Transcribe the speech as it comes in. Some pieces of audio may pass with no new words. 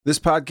This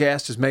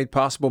podcast is made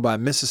possible by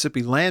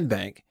Mississippi Land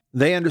Bank.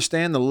 They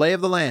understand the lay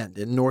of the land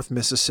in North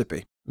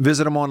Mississippi.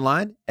 Visit them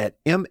online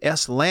at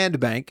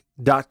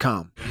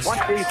mslandbank.com.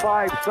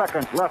 25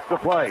 seconds left to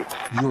play.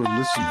 You're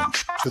listening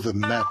to The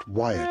Matt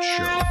Wyatt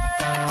Show.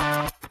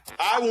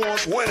 I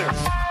want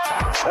winners.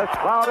 This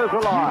crowd is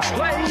alive.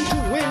 Play to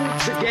win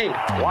the game.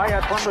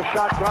 Wyatt from the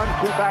shotgun,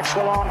 two backs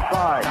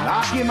alongside.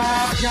 Knock him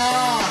out,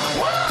 John.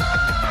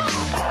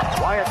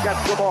 Wyatt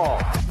gets the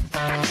ball.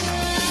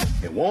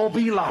 It won't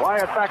be long.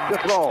 Wyatt back to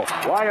throw.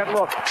 Wyatt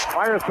looks,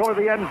 fires toward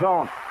the end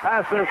zone.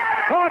 Passes,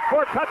 caught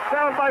for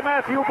touchdown by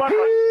Matthew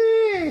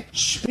Butler.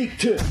 Speak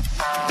to him.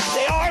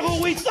 They are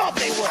who we thought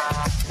they were.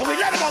 And we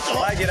let them off the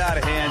hook. I get out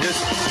of hand.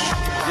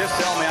 Just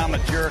tell me I'm a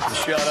jerk and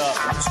shut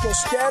up. Let's go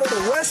scatter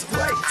the west,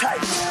 right,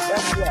 tight.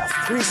 Left,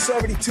 left.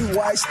 372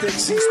 Y stick,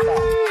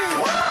 C-spot.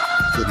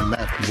 The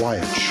Matt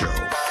Wyatt Show.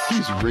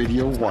 He's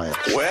Radio Wyatt.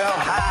 Well,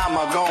 how am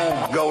I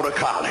going to go to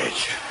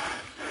college?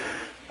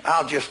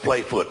 I'll just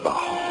play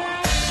football.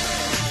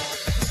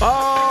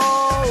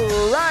 All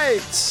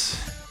right.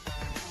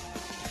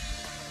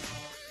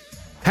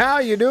 How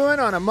you doing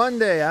on a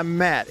Monday? I'm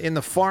Matt in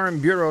the Farm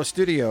Bureau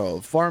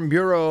studio. Farm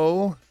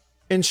Bureau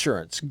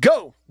Insurance.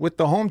 Go with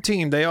the home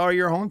team. They are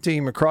your home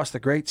team across the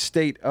great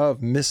state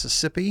of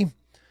Mississippi.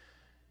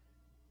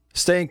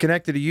 Staying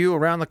connected to you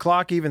around the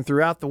clock, even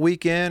throughout the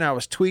weekend. I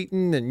was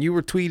tweeting and you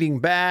were tweeting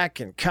back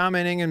and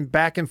commenting and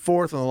back and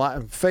forth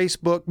on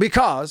Facebook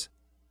because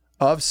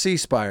of C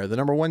Spire, the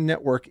number one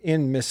network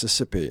in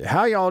Mississippi.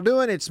 How y'all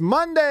doing? It's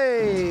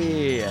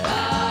Monday.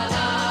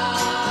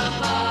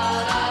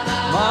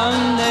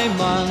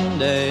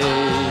 Monday,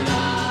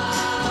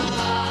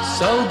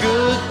 so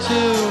good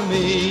to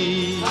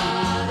me.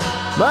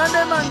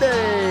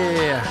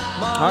 Monday.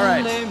 All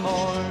right. Monday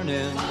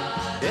morning,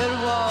 it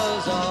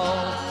was all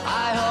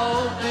I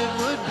hoped it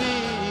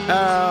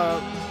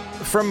would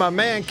be. From my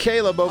man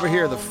Caleb over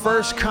here, the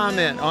first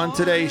comment on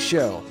today's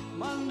show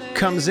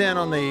comes in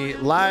on the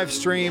live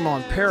stream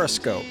on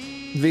Periscope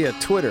via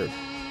Twitter.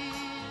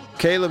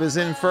 Caleb is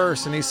in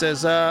first, and he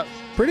says,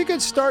 pretty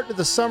good start to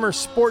the summer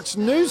sports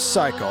news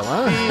cycle,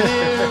 huh?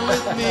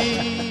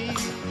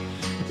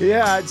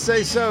 Yeah, I'd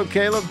say so,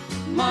 Caleb.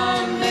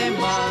 Monday.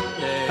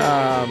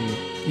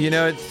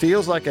 It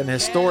feels like an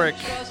historic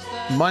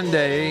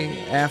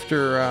Monday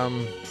after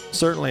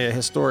certainly a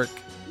historic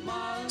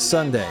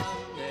Sunday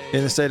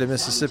in the state of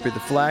Mississippi. The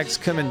flag's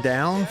coming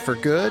down for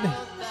good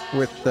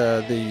with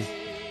the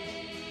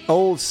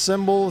old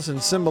symbols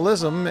and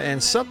symbolism,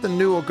 and something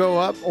new will go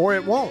up or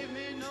it won't.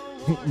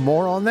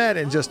 More on that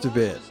in just a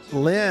bit.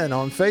 Lynn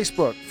on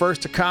Facebook,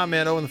 first to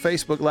comment on the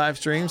Facebook live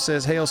stream,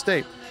 says, Hail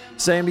State.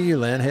 Same to you,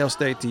 Lynn. Hail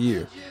State to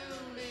you.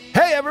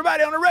 Hey,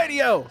 everybody on the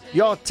radio.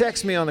 Y'all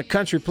text me on the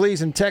Country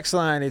Pleasing text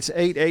line. It's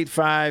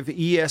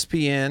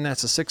 885-ESPN.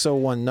 That's a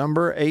 601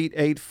 number,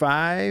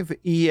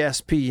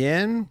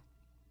 885-ESPN.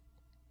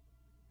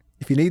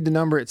 If you need the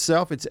number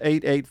itself, it's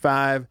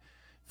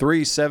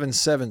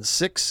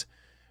 885-3776.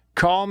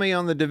 Call me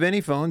on the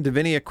Davini phone,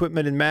 Davini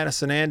Equipment in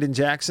Madison and in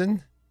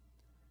Jackson.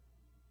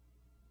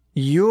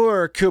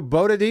 Your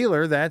Kubota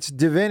dealer, that's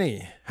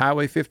Davini.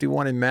 Highway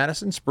 51 in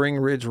Madison, Spring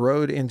Ridge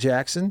Road in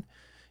Jackson.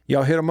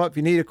 Y'all hit them up if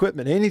you need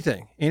equipment,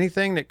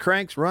 anything that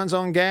cranks, runs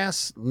on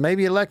gas,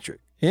 maybe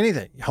electric,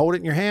 anything. You hold it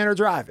in your hand or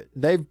drive it.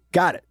 They've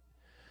got it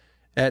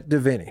at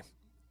Davini.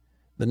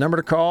 The number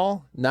to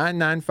call,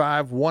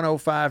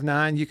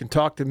 995-1059. You can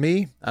talk to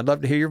me. I'd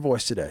love to hear your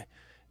voice today.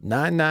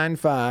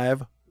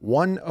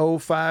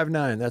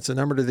 995-1059. That's the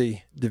number to the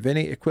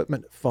Davini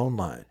Equipment phone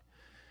line.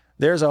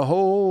 There's a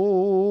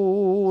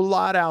whole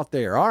lot out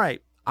there. All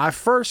right. I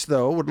first,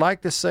 though, would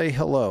like to say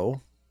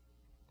hello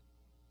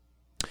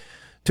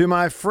to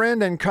my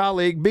friend and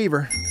colleague,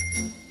 Beaver.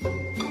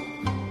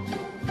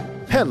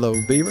 Hello,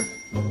 Beaver.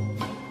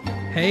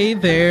 Hey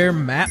there,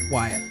 Matt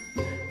Wyatt.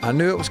 I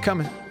knew it was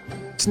coming.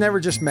 It's never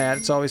just Matt.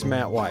 It's always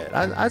Matt Wyatt.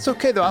 That's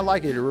okay, though. I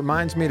like it. It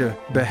reminds me to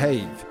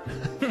behave.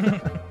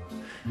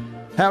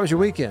 How was your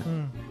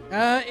weekend?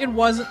 It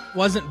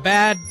wasn't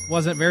bad.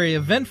 Wasn't very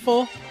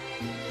eventful,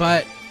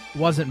 but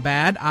wasn't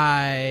bad.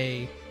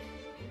 I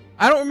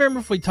don't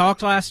remember if we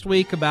talked last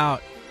week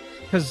about,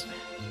 because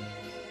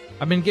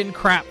I've been getting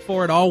crap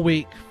for it all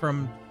week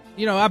from,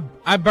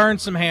 I burned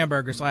some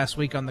hamburgers last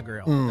week on the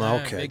grill.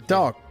 Okay.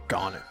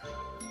 Doggone it.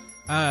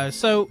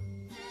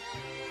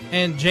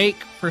 And Jake,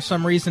 for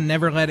some reason,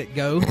 never let it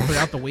go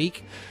throughout the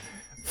week.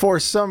 For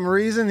some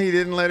reason, he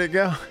didn't let it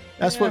go.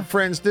 That's what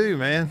friends do,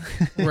 man.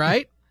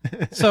 Right?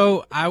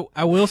 So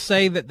I will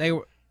say that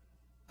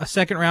a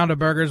second round of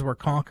burgers were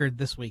conquered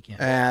this weekend.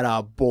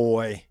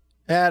 Attaboy.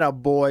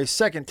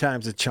 Second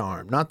time's a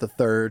charm, not the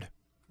third.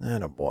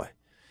 Attaboy.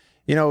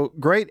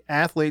 Great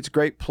athletes,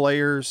 great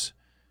players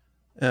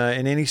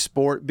in any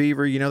sport,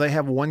 Beaver, they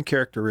have one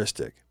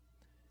characteristic.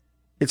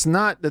 It's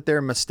not that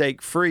they're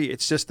mistake-free.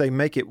 It's just they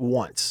make it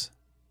once.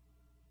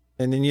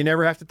 And then you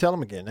never have to tell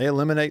them again. They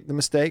eliminate the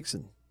mistakes,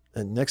 and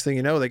next thing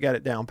you know, they got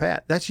it down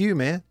pat. That's you,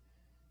 man.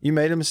 You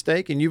made a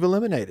mistake, and you've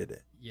eliminated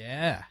it.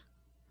 Yeah.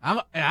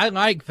 I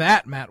like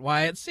that, Matt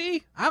Wyatt.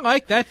 See, I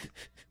like that.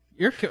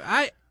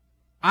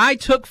 I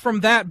took from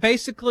that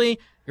basically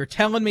you're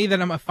telling me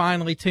that I'm a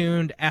finely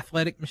tuned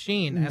athletic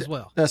machine as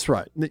well. That's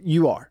right.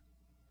 You are,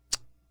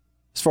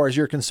 as far as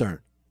you're concerned.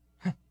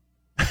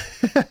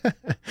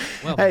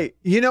 Well, hey,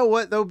 you know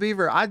what, though,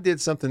 Beaver? I did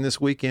something this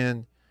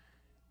weekend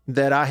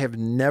that I have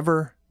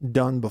never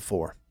done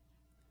before.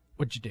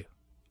 What'd you do?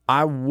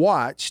 I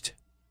watched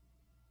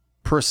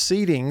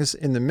proceedings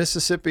in the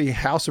Mississippi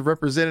House of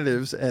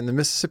Representatives and the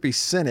Mississippi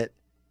Senate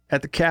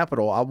at the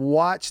Capitol. I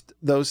watched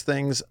those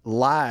things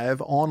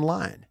live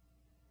online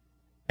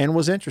and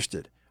was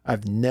interested.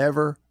 I've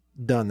never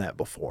done that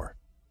before.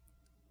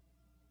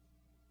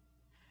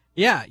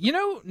 Yeah,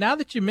 now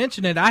that you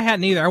mention it, I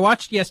hadn't either. I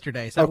watched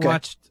yesterday's. Okay.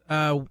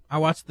 I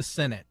watched the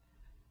Senate.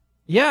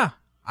 Yeah,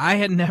 I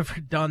had never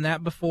done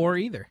that before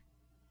either.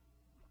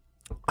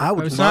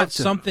 It's not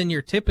something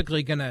you're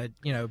typically gonna,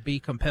 be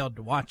compelled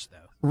to watch, though.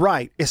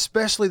 Right,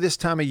 especially this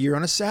time of year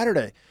on a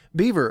Saturday.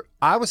 Beaver,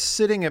 I was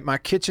sitting at my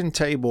kitchen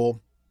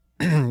table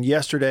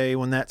yesterday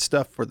when that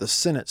stuff for the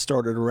Senate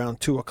started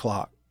around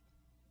 2:00.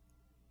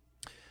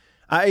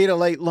 I ate a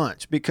late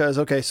lunch because,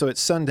 so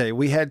it's Sunday.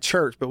 We had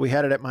church, but we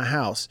had it at my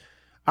house.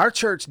 Our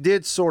church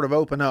did sort of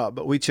open up,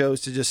 but we chose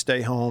to just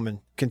stay home and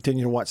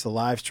continue to watch the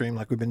live stream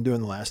like we've been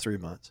doing the last 3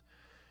 months.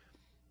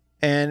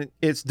 And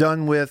it's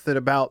done with at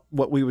about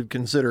what we would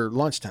consider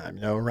lunchtime,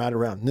 right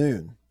around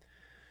noon.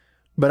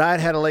 But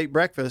I'd had a late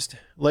breakfast,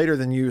 later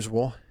than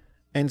usual.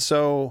 And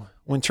so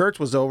when church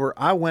was over,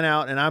 I went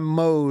out and I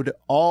mowed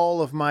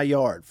all of my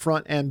yard,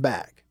 front and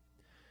back.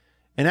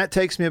 And that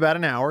takes me about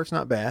an hour. It's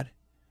not bad.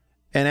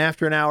 And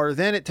after an hour,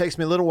 then it takes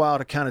me a little while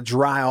to kind of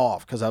dry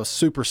off because I was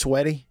super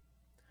sweaty.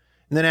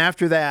 And then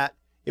after that,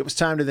 it was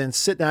time to then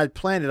sit down. I'd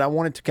planned it. I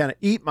wanted to kind of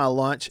eat my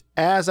lunch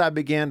as I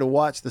began to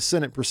watch the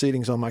Senate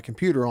proceedings on my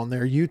computer on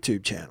their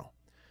YouTube channel.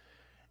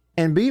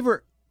 And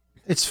Beaver,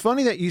 it's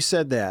funny that you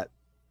said that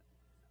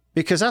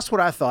because that's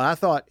what I thought. I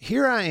thought,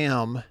 here I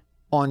am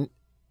on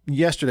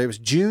yesterday. It was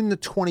June the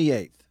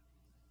 28th,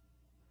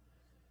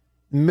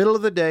 middle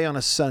of the day on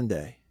a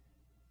Sunday.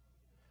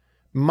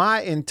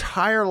 My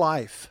entire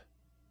life,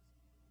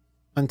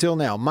 until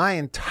now, my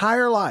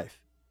entire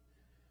life,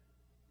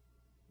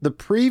 the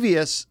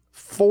previous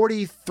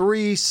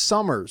 43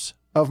 summers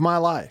of my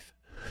life,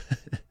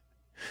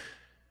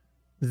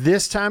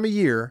 this time of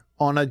year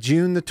on a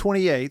June the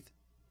 28th,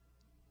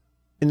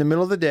 in the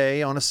middle of the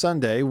day on a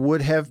Sunday,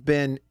 would have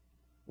been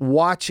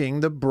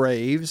watching the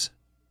Braves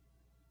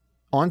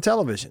on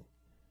television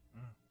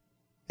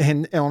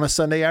and on a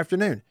Sunday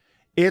afternoon.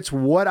 It's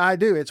what I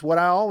do. It's what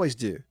I always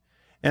do.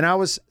 And I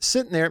was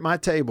sitting there at my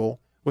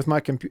table with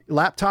my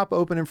laptop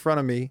open in front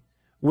of me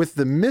with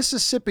the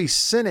Mississippi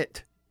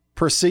Senate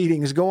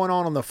proceedings going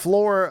on the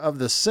floor of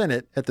the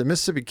Senate at the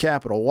Mississippi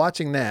Capitol,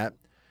 watching that.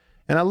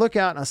 And I look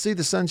out and I see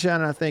the sunshine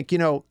and I think,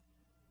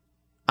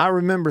 I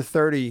remember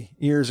 30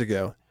 years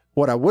ago,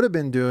 what I would have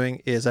been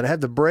doing is I'd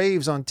had the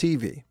Braves on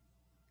TV.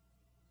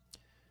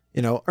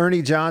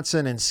 Ernie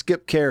Johnson and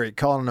Skip Carey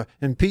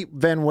and Pete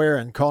Van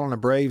Waren calling a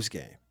Braves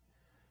game.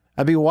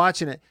 I'd be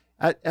watching it.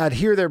 I'd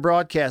hear their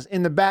broadcast.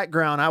 In the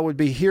background, I would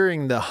be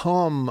hearing the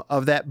hum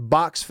of that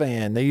box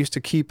fan they used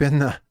to keep in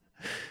the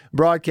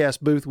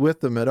broadcast booth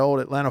with them at old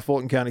Atlanta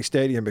Fulton County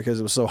Stadium because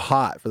it was so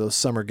hot for those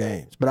summer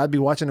games. But I'd be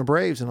watching the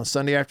Braves on a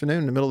Sunday afternoon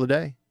in the middle of the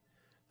day,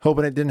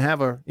 hoping it didn't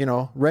have a,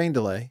 rain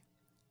delay.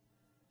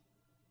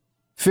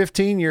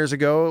 15 years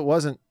ago, it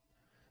wasn't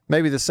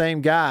maybe the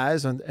same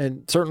guys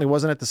and certainly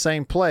wasn't at the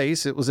same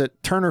place. It was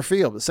at Turner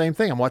Field. The same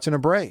thing. I'm watching the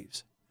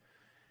Braves.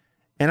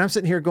 And I'm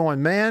sitting here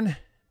going, man,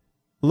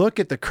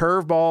 look at the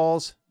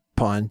curveballs,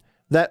 pun,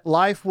 that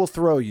life will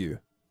throw you.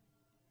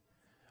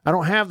 I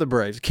don't have the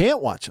Braves.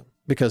 Can't watch them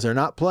because they're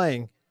not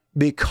playing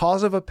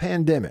because of a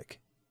pandemic.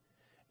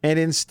 And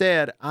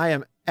instead, I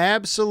am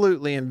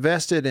absolutely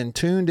invested and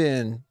tuned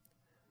in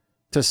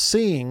to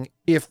seeing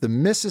if the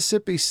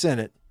Mississippi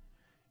Senate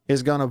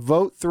is going to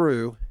vote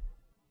through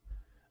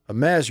a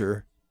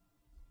measure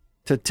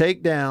to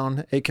take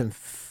down a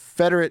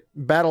Confederate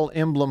battle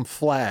emblem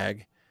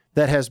flag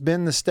that has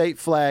been the state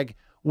flag,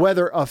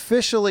 whether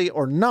officially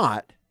or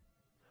not,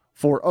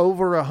 for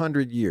over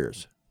 100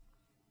 years.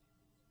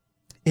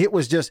 It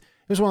was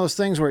one of those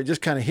things where it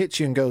just kind of hits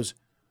you and goes,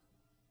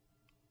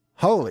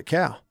 holy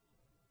cow,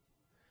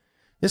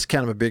 this is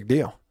kind of a big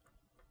deal.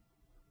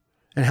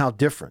 And how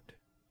different.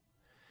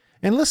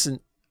 And listen,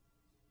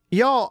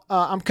 y'all,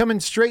 I'm coming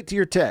straight to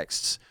your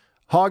texts.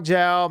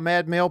 Hogjow,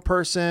 Mad Mail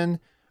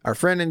Person, our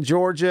friend in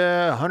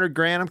Georgia, 100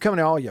 grand. I'm coming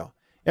to all y'all.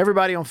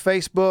 Everybody on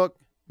Facebook,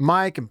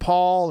 Mike and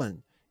Paul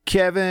and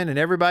Kevin and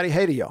everybody.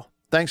 Hey to y'all.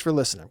 Thanks for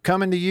listening. I'm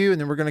coming to you, and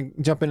then we're going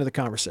to jump into the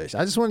conversation.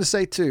 I just wanted to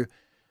say, too,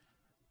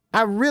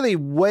 I really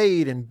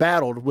weighed and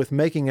battled with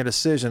making a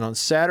decision on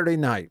Saturday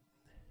night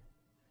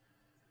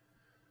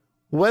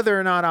whether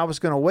or not I was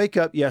going to wake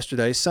up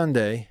yesterday,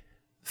 Sunday,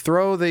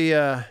 throw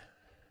the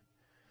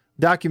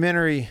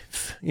documentary,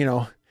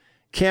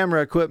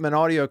 camera equipment,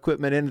 audio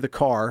equipment into the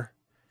car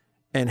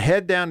and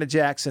head down to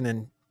Jackson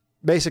and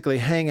basically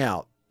hang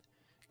out,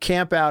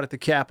 camp out at the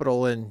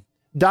Capitol and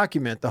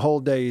document the whole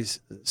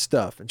day's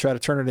stuff and try to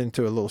turn it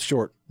into a little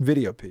short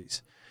video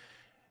piece.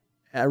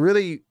 I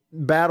really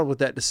battled with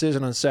that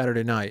decision on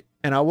Saturday night.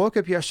 And I woke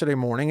up yesterday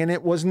morning, and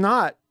it was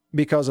not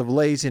because of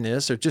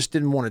laziness or just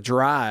didn't want to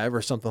drive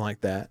or something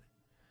like that.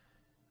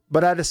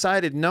 But I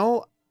decided,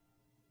 no,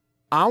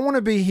 I want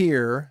to be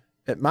here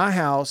at my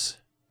house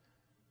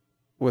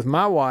with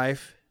my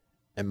wife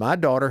and my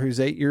daughter, who's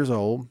 8 years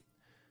old.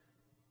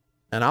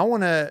 And I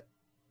want to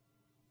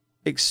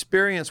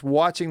experience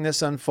watching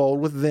this unfold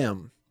with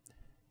them.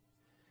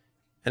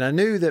 And I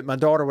knew that my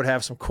daughter would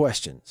have some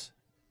questions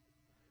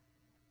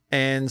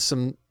and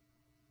some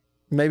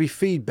maybe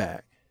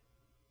feedback.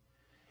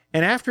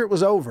 And after it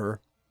was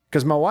over,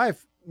 because my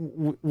wife,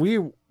 we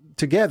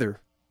together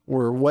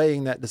were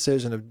weighing that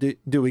decision of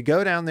do we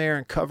go down there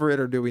and cover it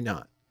or do we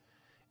not?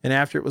 And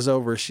after it was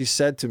over, she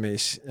said to me,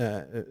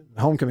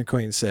 Homecoming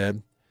Queen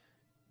said,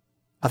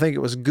 I think it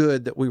was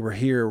good that we were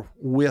here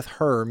with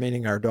her,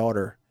 meaning our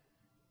daughter,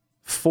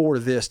 for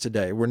this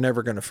today. We're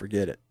never going to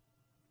forget it.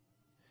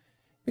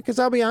 Because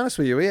I'll be honest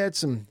with you, we had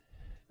some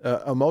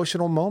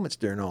emotional moments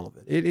during all of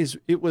it.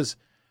 It was,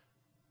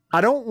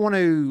 I don't want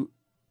to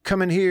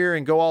come in here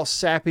and go all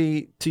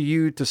sappy to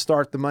you to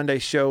start the Monday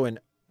show and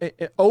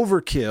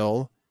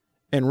overkill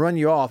and run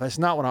you off. That's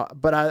not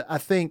what but I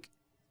think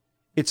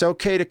it's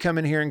okay to come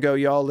in here and go,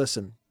 y'all,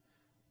 listen,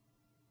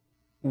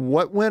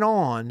 what went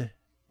on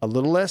a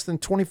little less than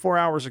 24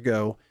 hours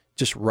ago,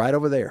 just right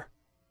over there,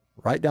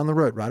 right down the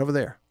road, right over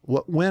there.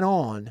 What went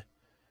on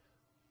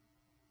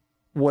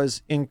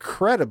was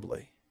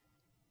incredibly,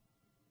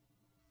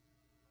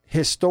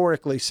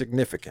 historically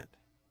significant.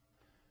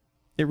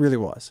 It really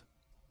was.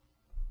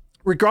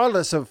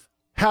 Regardless of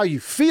how you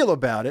feel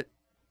about it,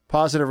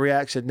 positive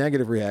reaction,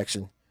 negative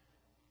reaction,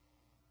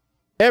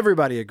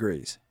 everybody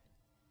agrees.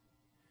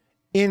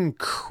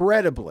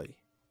 Incredibly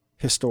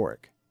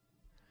historic.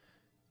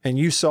 And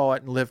you saw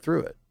it and lived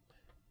through it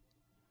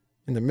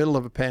in the middle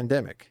of a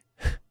pandemic.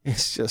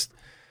 It's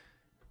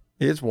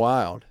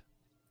wild.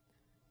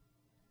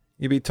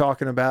 You'll be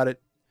talking about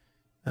it.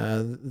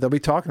 They'll be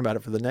talking about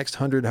it for the next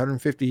 100,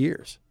 150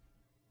 years.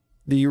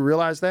 Do you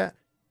realize that?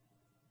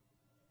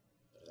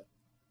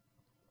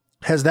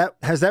 Has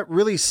that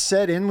really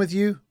set in with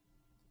you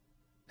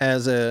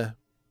as a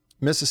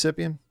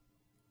Mississippian?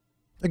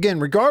 Again,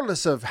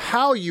 regardless of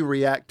how you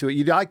react to it,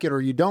 you like it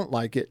or you don't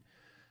like it,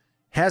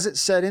 has it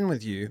set in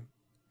with you?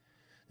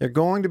 They're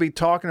going to be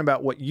talking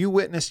about what you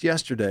witnessed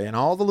yesterday and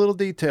all the little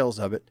details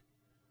of it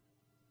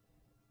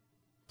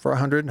for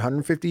 100,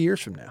 150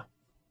 years from now.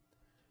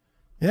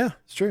 Yeah,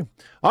 it's true.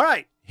 All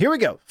right, here we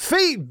go.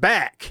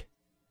 Feedback.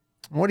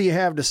 What do you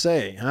have to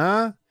say,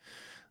 huh?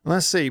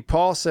 Let's see.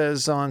 Paul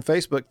says on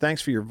Facebook,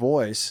 thanks for your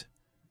voice.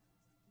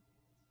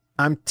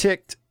 I'm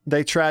ticked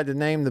they tried to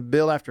name the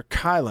bill after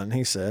Kylan,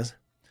 he says.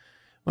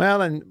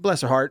 Well, and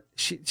bless her heart,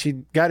 she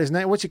got his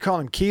name. What you call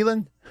him,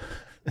 Keelan?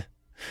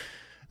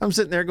 I'm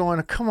sitting there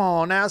going, come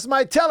on now.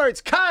 Somebody tell her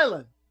it's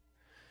Kylan.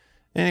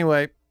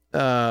 Anyway,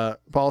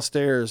 Paul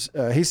Stairs,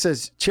 he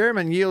says,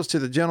 Chairman yields to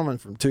the gentleman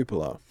from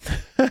Tupelo.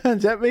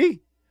 Is that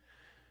me?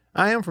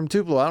 I am from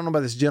Tupelo. I don't know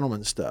about this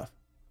gentleman stuff.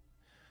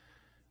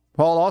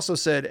 Paul also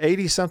said,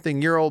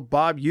 80-something-year-old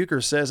Bob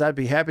Euchre says, I'd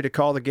be happy to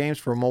call the games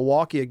for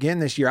Milwaukee again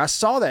this year. I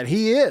saw that.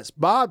 He is.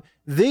 Bob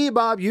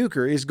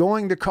Euchre is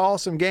going to call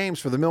some games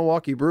for the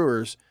Milwaukee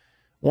Brewers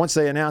once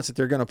they announce that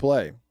they're going to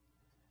play.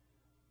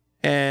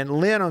 And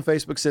Lynn on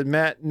Facebook said,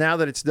 Matt, now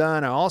that it's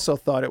done, I also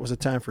thought it was a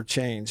time for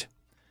change.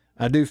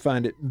 I do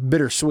find it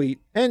bittersweet.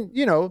 And,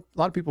 a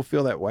lot of people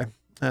feel that way.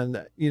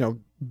 And,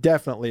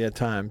 definitely a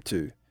time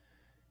to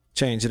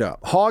change it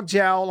up. Hog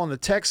Jowl on the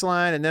text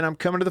line, and then I'm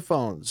coming to the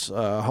phones.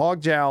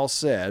 Hog Jowl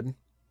said,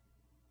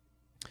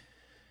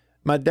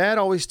 my dad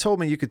always told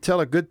me you could tell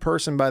a good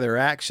person by their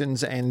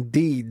actions and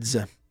deeds.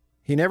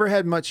 He never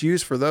had much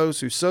use for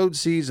those who sowed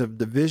seeds of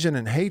division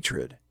and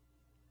hatred.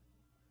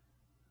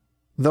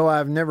 Though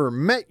I've never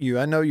met you,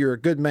 I know you're a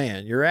good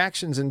man. Your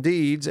actions and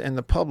deeds and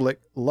the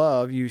public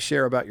love you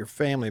share about your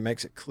family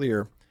makes it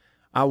clear.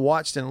 I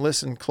watched and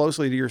listened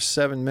closely to your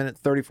 7-minute,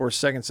 34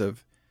 seconds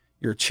of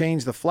your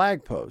Change the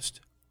Flag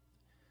post.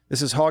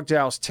 This is Hog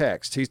Jowl's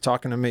text. He's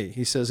talking to me.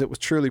 He says, it was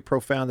truly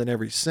profound in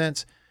every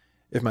sense.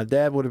 If my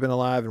dad would have been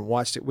alive and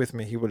watched it with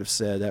me, he would have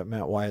said that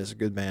Matt Wyatt is a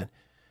good man.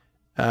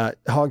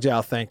 Hog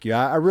Jowl, thank you.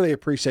 I really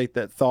appreciate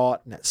that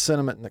thought and that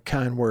sentiment and the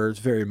kind words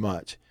very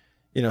much.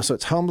 So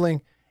it's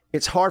humbling.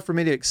 It's hard for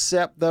me to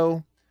accept,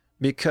 though,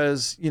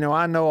 because,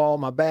 I know all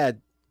my bad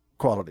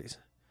qualities.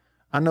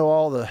 I know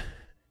all the,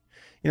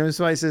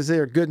 somebody says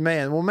they're a good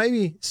man. Well,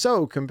 maybe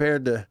so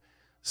compared to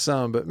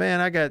some, but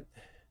man, I got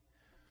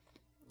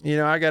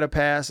a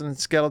pass and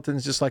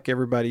skeletons just like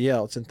everybody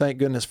else. And thank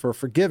goodness for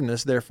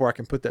forgiveness. Therefore, I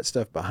can put that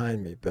stuff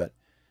behind me. But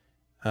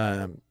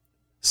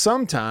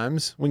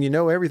sometimes when you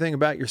know everything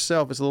about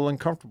yourself, it's a little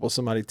uncomfortable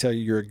somebody tell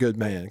you you're a good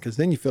man, because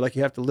then you feel like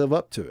you have to live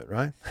up to it,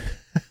 right?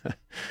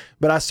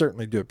 But I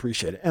certainly do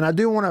appreciate it. And I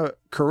do want a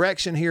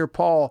correction here,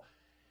 Paul.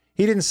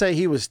 He didn't say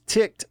he was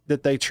ticked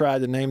that they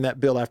tried to name that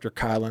bill after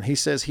Kylan. He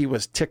says he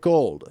was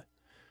tickled.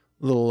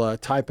 Little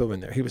typo in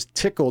there. He was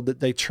tickled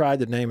that they tried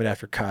to name it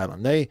after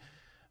Kylan. They,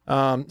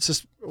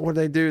 what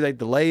did they do? They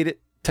delayed it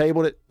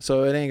tabled it,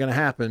 so it ain't going to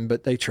happen,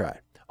 but they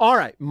tried. All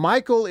right,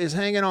 Michael is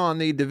hanging on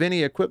the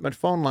Davini Equipment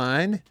phone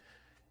line.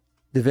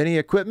 Davini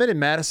Equipment in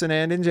Madison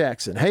and in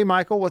Jackson. Hey,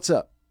 Michael, what's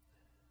up?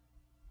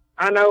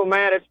 I know,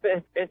 Matt.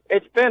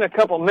 It's been a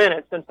couple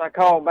minutes since I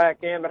called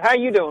back in, but how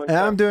you doing?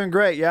 I'm doing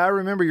great. Yeah, I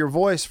remember your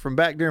voice from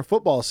back during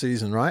football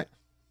season, right?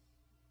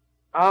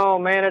 Oh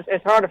man,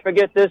 it's hard to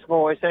forget this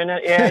voice, and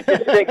it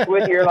just sticks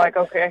with you. You're like,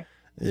 okay,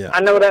 yeah.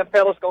 I know that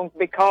fella's going to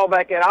be called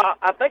back in.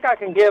 I think I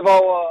can give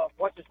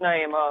what's his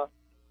name?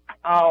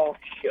 Oh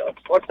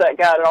shucks, what's that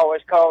guy that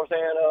always calls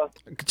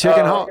in?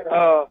 Chicken Hawk.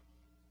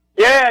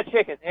 Yeah,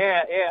 chicken.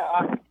 Yeah.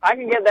 I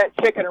can get that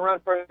chicken to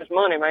run for his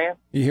money, man.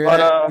 You hear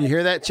that? You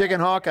hear that, Chicken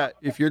Hawk?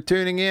 If you're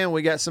tuning in,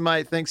 we got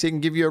somebody that thinks he can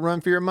give you a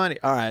run for your money.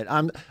 All right,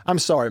 I'm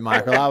sorry,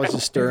 Michael. I was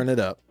just stirring it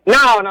up.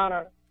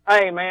 No.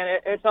 Hey, man,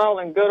 it's all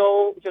in good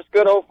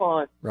old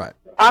fun. Right.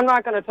 I'm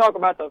not going to talk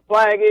about the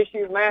flag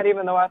issues, Matt,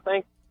 even though I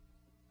think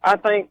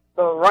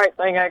the right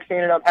thing actually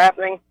ended up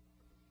happening.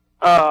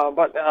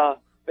 But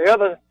the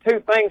other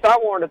two things I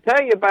wanted to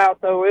tell you about,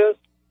 though, is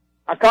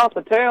I caught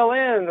the tail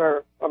end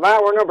of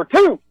hour number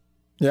 2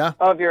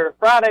 of your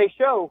Friday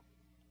show.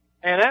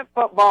 And that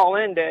football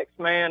index,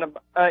 man,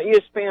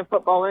 ESPN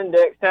football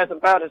index has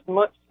about as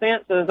much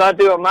sense as I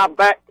do in my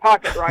back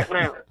pocket right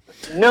now.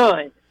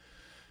 None.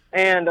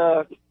 And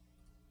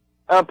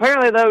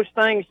apparently those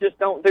things just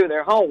don't do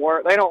their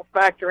homework. They don't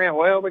factor in,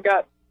 well, we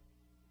got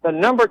the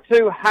number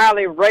 2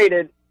 highly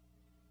rated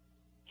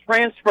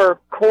transfer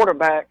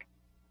quarterback,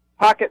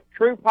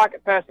 true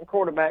pocket passing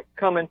quarterback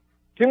coming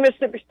to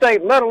Mississippi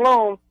State, let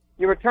alone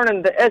you're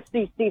returning the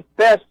SEC's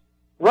best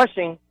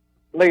rushing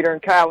leader in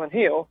Kylan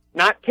Hill,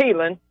 not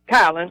Keelan,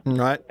 Kylan.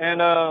 Right.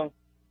 And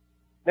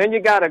then you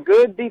got a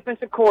good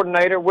defensive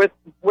coordinator with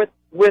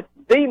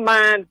the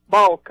mind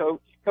ball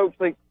coach, Coach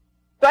Lee.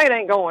 State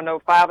ain't going no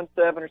 5-7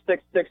 or 6-6,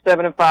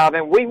 7-5,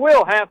 and we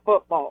will have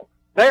football.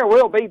 There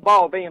will be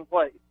ball being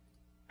played.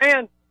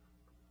 And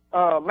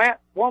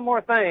Matt, one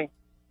more thing.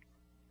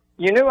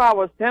 You knew I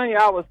was telling you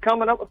I was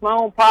coming up with my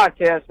own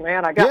podcast,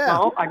 man. I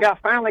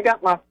finally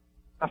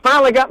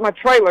got my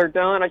trailer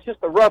done. It's just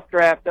a rough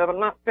draft of it. I'm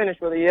not finished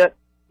with it yet.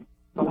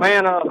 But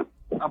man,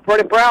 I'm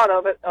pretty proud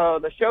of it.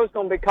 The show's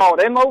gonna be called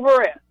M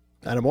Over It.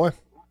 Attaboy.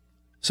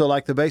 So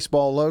like the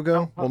baseball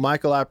logo? Well,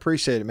 Michael, I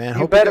appreciate it, man.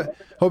 Hope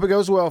it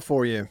goes well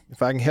for you.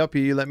 If I can help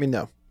you, let me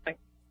know.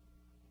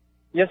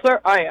 Yes, sir.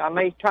 I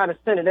may try to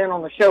send it in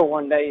on the show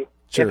one day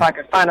Sure. if I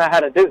can find out how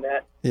to do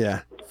that.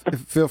 Yeah.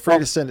 Feel free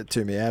to send it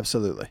to me.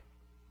 Absolutely.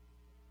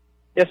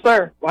 Yes,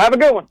 sir. Well, have a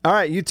good one. All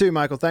right. You too,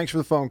 Michael. Thanks for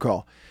the phone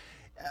call.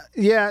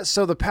 Yeah,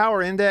 so the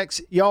power index,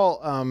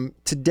 y'all,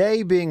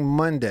 today being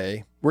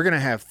Monday, we're going to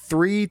have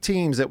 3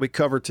 teams that we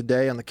cover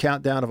today on the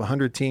countdown of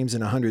 100 teams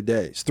in 100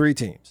 days. 3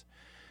 teams.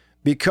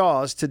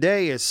 Because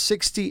today is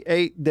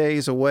 68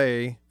 days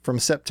away from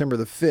September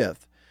the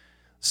 5th.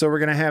 So we're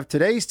going to have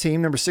today's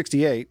team, number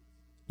 68,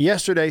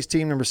 yesterday's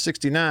team, number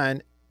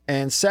 69,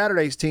 and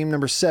Saturday's team,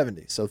 number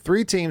 70. So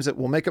 3 teams that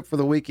will make up for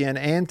the weekend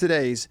and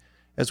today's,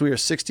 as we are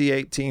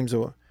 68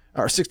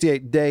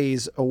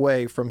 days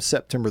away from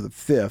September the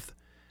 5th.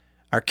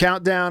 Our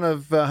countdown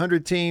of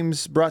 100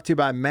 teams brought to you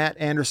by Matt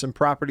Anderson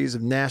Properties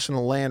of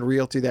National Land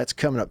Realty. That's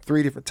coming up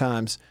 3 different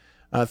times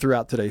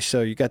throughout today's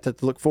show. You got that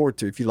to look forward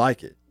to if you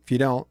like it. If you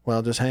don't,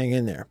 well, just hang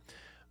in there.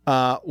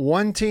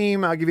 One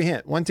team, I'll give you a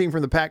hint. One team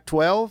from the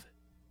Pac-12.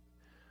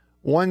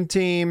 One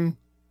team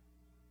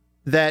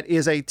that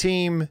is a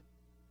team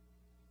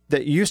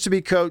that used to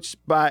be coached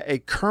by a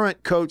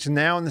current coach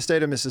now in the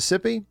state of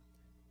Mississippi.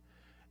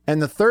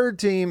 And the third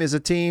team is a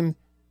team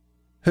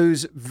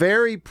whose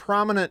very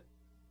prominent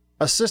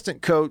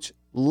assistant coach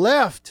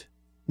left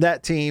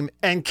that team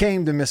and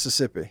came to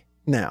Mississippi.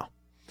 Now,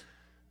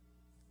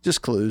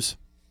 just clues.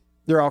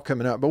 They're all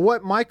coming up. But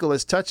what Michael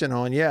is touching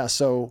on,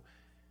 so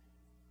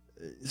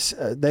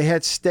they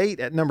had State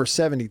at number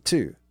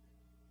 72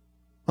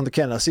 on the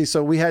countdown. See,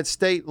 so we had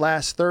State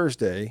last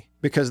Thursday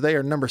because they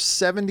are number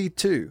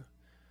 72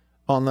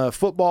 on the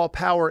Football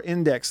Power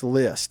Index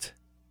list.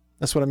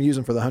 That's what I'm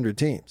using for the 100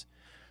 teams.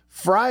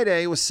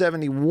 Friday was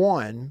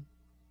 71.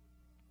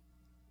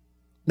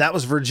 That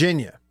was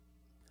Virginia.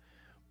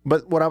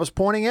 But what I was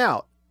pointing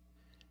out,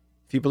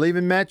 if you believe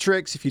in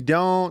metrics, if you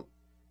don't,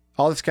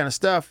 all this kind of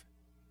stuff,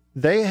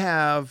 they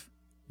have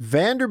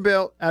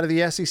Vanderbilt out of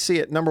the SEC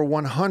at number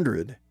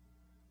 100.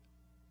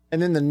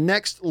 And then the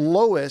next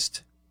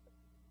lowest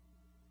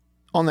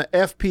on the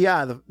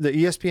FPI, the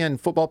ESPN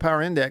Football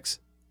Power Index,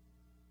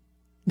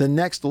 the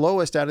next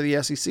lowest out of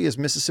the SEC is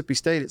Mississippi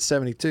State at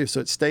 72. So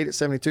it's State at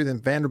 72, then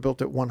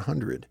Vanderbilt at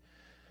 100.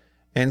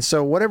 And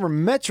so whatever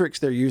metrics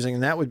they're using,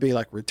 and that would be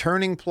like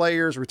returning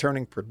players,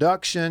 returning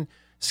production,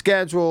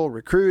 schedule,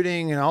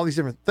 recruiting, and all these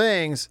different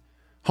things,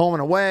 home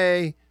and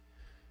away,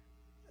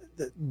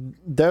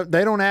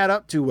 they don't add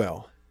up too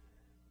well,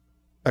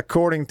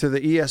 according to the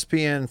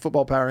ESPN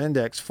Football Power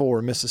Index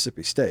for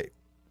Mississippi State.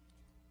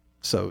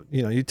 So,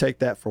 you take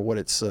that for what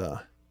it's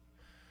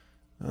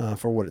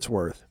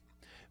worth.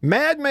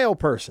 Mad Mail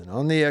Person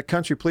on the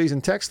Country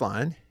Pleasing text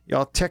line.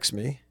 Y'all text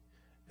me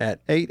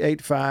at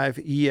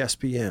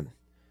 885-ESPN.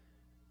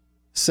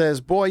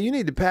 says, boy, you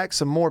need to pack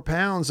some more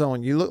pounds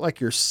on. You look like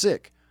you're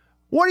sick.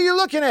 What are you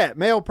looking at,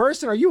 male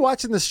person? Are you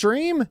watching the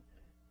stream?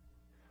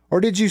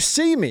 Or did you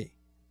see me?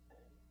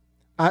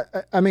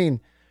 I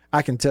mean,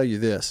 I can tell you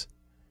this.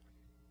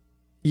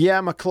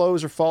 Yeah, my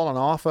clothes are falling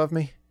off of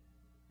me.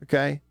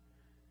 Okay.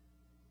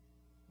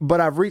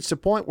 But I've reached a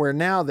point where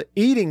now the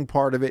eating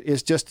part of it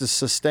is just to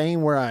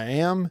sustain where I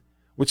am,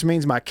 which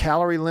means my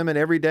calorie limit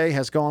every day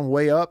has gone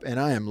way up, and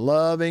I am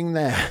loving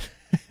that.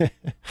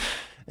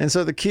 And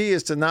so the key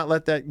is to not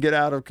let that get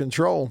out of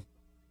control,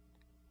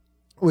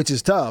 which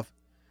is tough.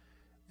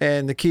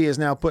 And the key is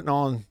now putting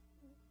on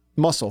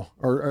muscle,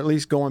 or at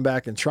least going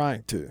back and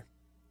trying to.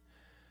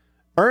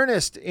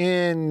 Ernest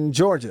in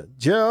Georgia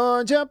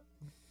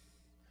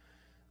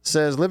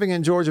says, living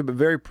in Georgia, but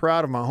very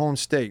proud of my home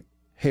state.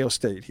 Hail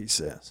State, he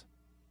says.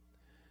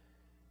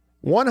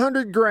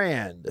 100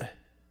 grand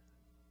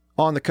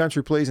on the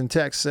country, please. And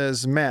text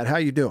says, Matt, how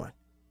you doing?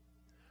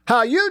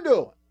 How you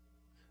doing?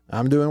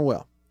 I'm doing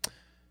well.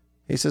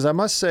 He says, I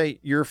must say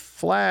your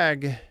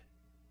flag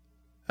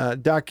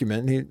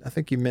document, I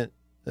think he meant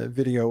the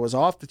video, was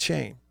off the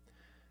chain.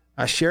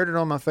 I shared it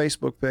on my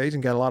Facebook page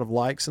and got a lot of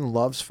likes and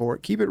loves for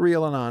it. Keep it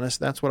real and honest.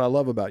 That's what I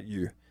love about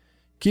you.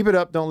 Keep it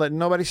up. Don't let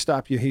nobody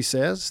stop you, he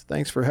says.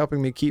 Thanks for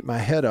helping me keep my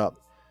head up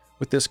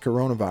with this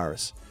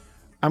coronavirus.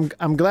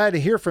 I'm glad to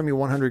hear from you,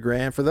 100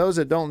 grand. For those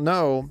that don't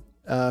know,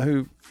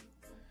 who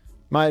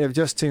might have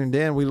just tuned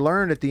in, we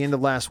learned at the end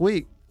of last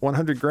week,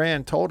 100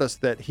 grand told us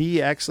that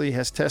he actually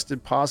has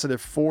tested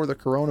positive for the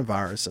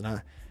coronavirus, and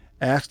I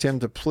asked him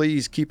to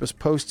please keep us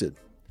posted.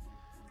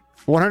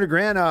 100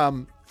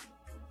 grand,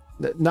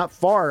 not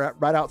far,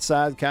 right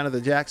outside kind of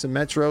the Jackson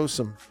Metro,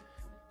 some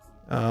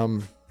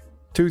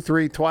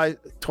 3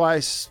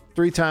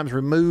 times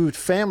removed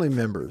family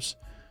members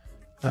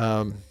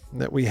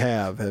that we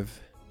have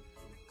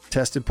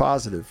tested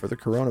positive for the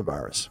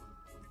coronavirus.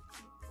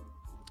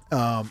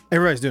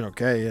 Everybody's doing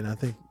okay, and I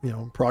think,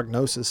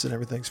 prognosis and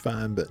everything's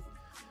fine, but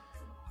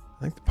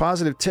I think the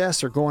positive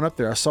tests are going up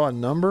there. I saw a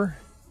number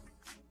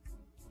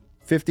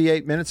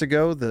 58 minutes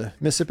ago. The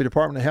Mississippi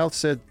Department of Health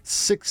said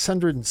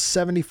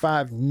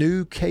 675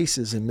 new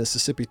cases in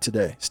Mississippi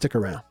today. Stick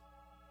around.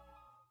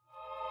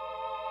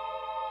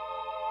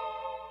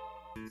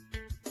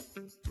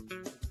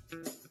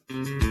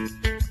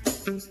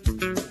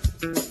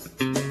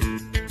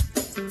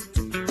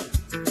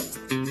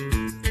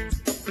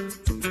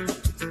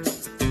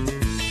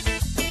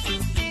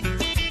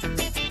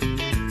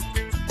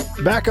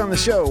 Back on the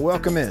show,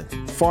 welcome in.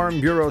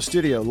 Farm Bureau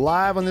Studio,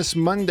 live on this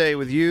Monday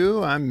with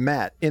you. I'm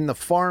Matt in the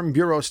Farm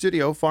Bureau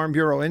Studio, Farm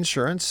Bureau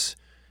Insurance.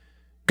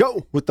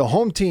 Go with the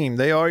home team.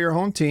 They are your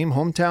home team,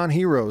 hometown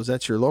heroes.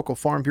 That's your local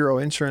Farm Bureau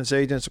insurance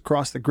agents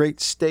across the great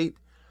state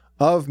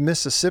of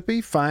Mississippi.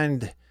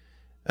 Find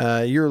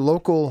your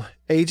local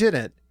agent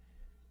at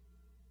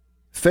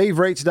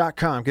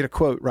favrates.com. Get a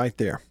quote right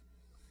there.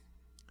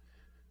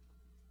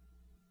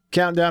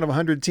 Countdown of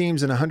 100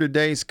 teams in 100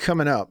 days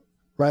coming up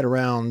right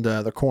around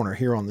the corner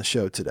here on the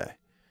show today.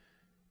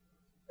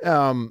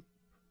 I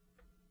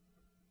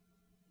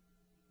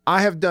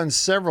have done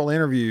several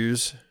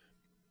interviews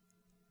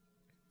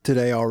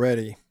today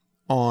already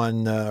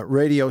on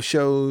radio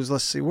shows.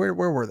 Let's see, where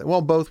were they?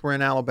 Well, both were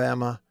in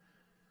Alabama.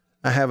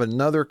 I have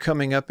another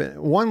coming up.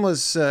 One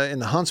was in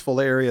the Huntsville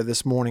area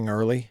this morning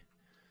early.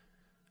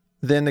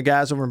 Then the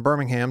guys over in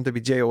Birmingham,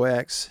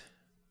 WJOX,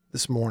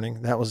 this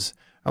morning. I was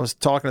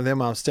talking to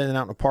them. I was standing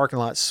out in the parking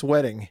lot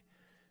sweating,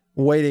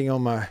 waiting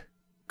on my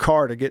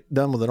car to get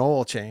done with an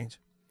oil change.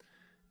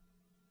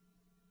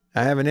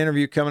 I have an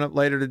interview coming up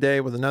later today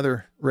with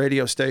another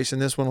radio station.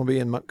 This one will be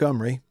in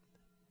Montgomery.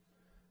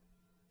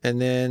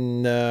 And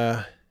then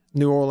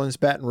New Orleans,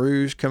 Baton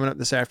Rouge coming up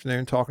this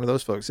afternoon, talking to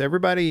those folks.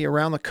 Everybody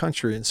around the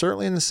country, and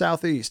certainly in the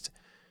Southeast,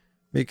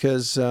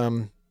 because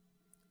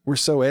we're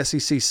so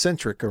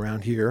SEC-centric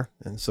around here.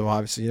 And so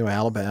obviously,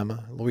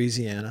 Alabama,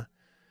 Louisiana.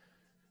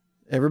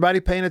 Everybody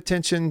paying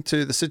attention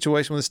to the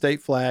situation with the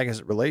state flag as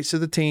it relates to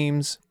the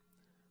teams,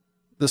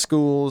 the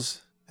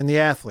schools, and the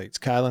athletes,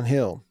 Kylan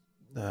Hill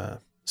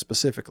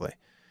specifically.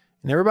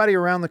 And everybody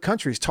around the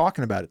country is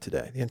talking about it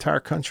today, the entire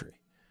country.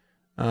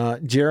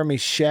 Jeremy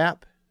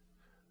Schaap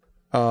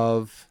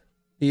of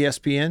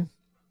ESPN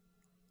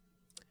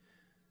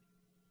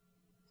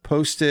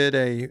posted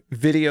a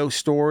video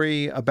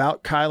story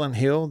about Kylan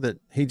Hill that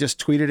he just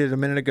tweeted it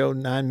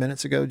 9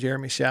 minutes ago,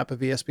 Jeremy Schaap of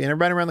ESPN.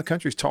 Everybody around the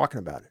country is talking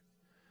about it.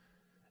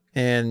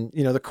 And,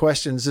 the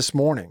questions this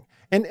morning.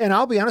 And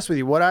I'll be honest with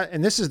you,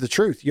 and this is the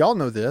truth. Y'all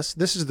know this.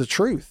 This is the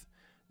truth.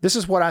 This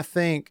is what I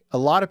think a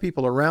lot of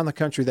people around the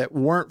country that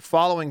weren't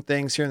following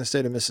things here in the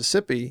state of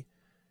Mississippi,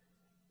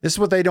 this is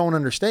what they don't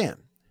understand.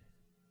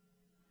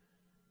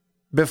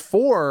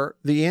 Before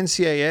the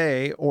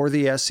NCAA or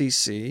the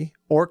SEC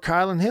or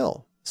Kylan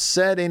Hill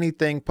said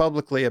anything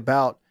publicly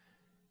about,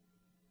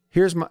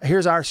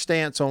 here's our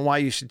stance on why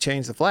you should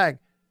change the flag,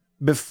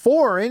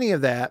 before any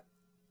of that,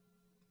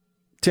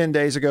 10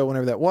 days ago,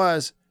 whenever that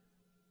was,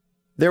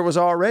 there was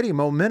already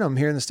momentum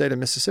here in the state of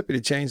Mississippi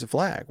to change the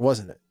flag,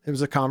 wasn't it? It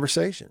was a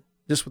conversation,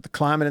 just with the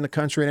climate in the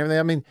country and everything.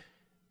 I mean,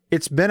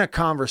 It's been a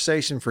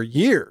conversation for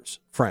years,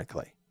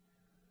 frankly.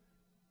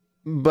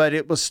 But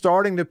it was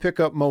starting to pick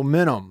up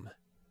momentum.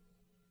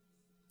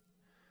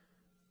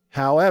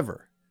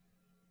 However,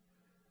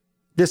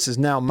 this is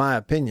now my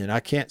opinion. I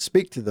can't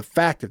speak to the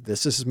fact of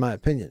this. This is my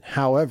opinion.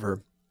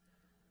 However,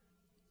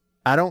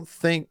 I don't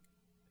think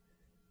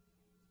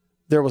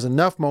there was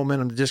enough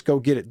momentum to just go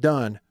get it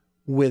done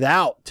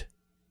without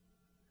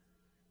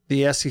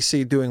the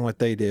SEC doing what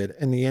they did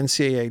and the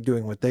NCAA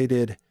doing what they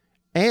did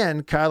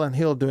and Kylan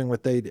Hill doing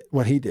what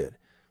he did.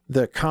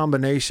 The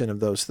combination of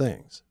those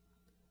things.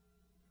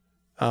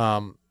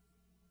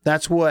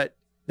 That's what,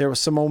 there was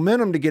some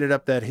momentum to get it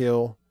up that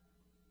hill.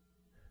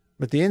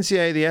 But the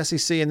NCAA, the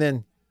SEC, and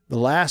then the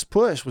last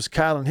push was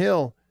Kylan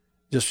Hill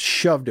just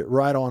shoved it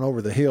right on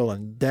over the hill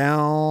and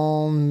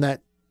down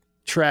that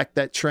track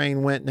that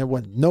train went, and there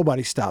wasn't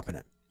nobody stopping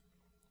it.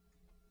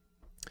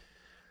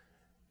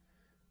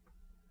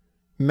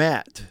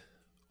 Matt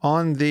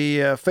on the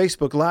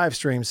Facebook live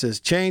stream says,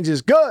 change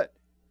is good.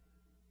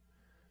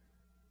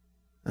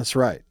 That's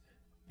right.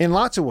 In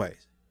lots of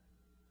ways.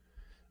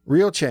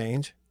 Real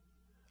change.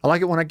 I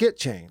like it when I get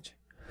change.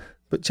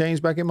 Put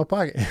change back in my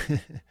pocket.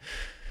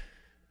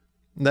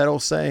 That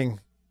old saying,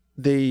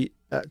 the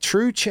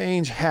true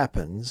change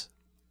happens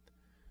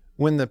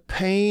when the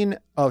pain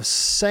of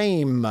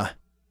same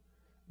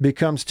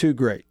becomes too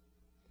great.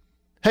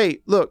 Hey,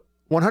 look,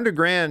 100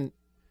 Grand,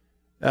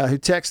 who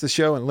texts the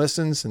show and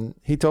listens, and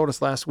he told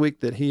us last week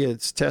that he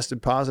had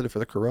tested positive for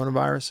the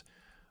coronavirus.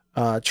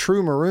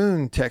 True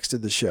Maroon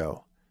texted the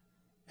show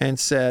and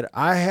said,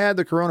 I had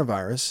the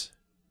coronavirus,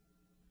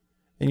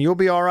 and you'll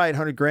be all right,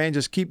 100 Grand.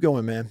 Just keep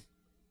going, man.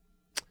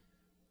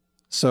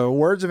 So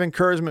words of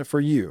encouragement for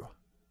you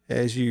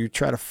as you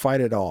try to fight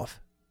it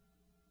off.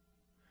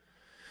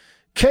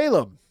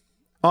 Caleb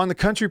on the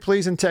Country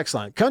Pleasin' text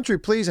line. Country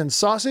Pleasin'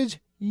 sausage.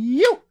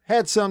 You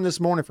had some this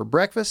morning for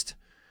breakfast.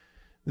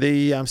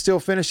 I'm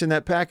still finishing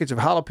that package of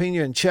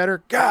jalapeno and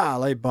cheddar.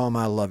 Golly bum,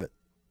 I love it.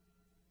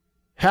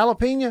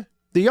 Jalapeno?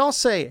 Do y'all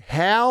say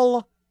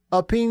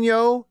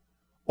jalapeno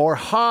or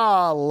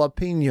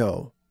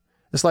jalapeno?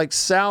 It's like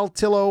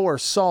Saltillo or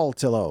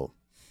Saltillo.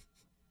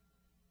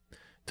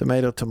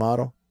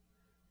 Tomato.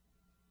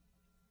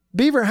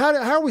 Beaver, how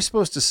are we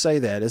supposed to say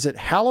that? Is it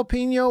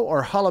jalapeno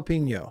or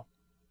jalapeno?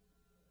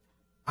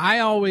 I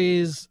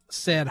always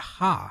said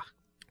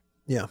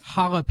Yeah.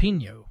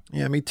 Jalapeno.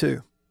 Yeah, me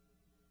too.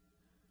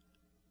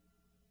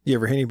 You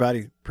ever hear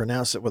anybody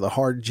pronounce it with a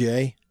hard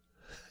J?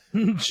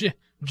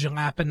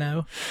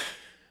 Jalapeno.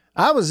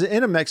 I was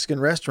in a Mexican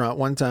restaurant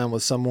one time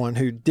with someone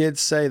who did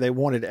say they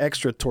wanted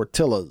extra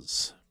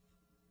tortillas.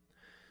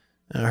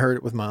 And I heard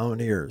it with my own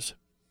ears.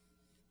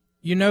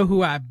 You know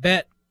who I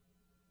bet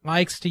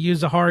likes to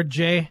use a hard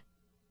J?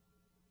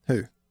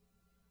 Who?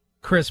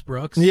 Chris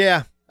Brooks.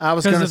 Yeah, I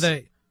was going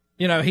to.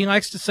 He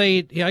likes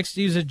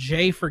to use a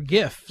J for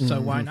GIF, so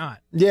why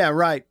not? Yeah,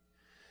 right.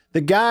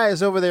 The guy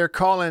is over there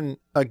calling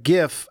a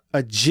GIF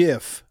a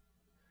GIF.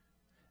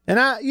 And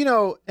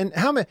and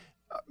how many,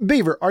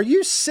 Beaver, are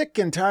you sick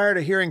and tired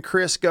of hearing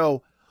Chris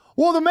go,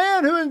 well, the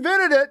man who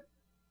invented it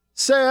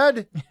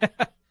said,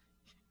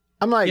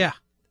 I'm like, yeah.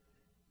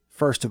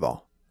 First of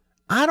all,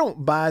 I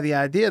don't buy the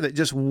idea that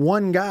just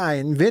one guy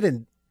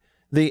invented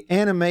the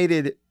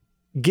animated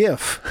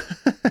GIF.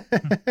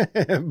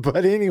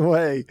 But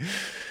anyway,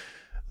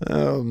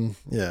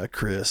 yeah,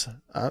 Chris,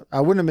 I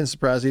wouldn't have been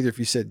surprised either if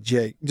you said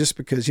Jake, just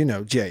because,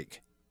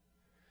 Jake.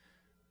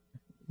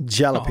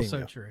 Jalapeno.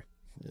 Also true.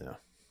 Yeah.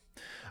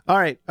 All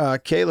right.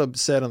 Caleb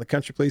said on the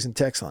Country Pleasin'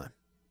 text line,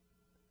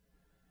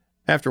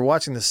 after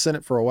watching the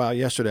Senate for a while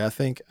yesterday, I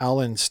think I'll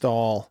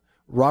install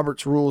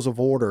Robert's Rules of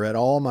Order at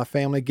all my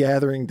family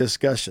gathering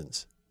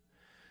discussions.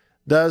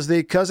 Does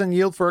the cousin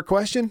yield for a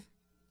question?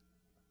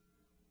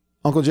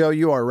 Uncle Joe,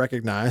 you are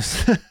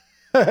recognized.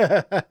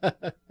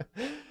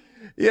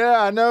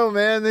 Yeah, I know,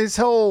 man. This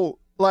whole,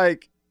 what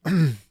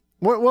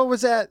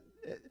was that?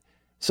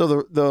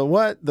 So the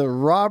what? The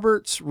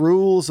Robert's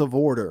Rules of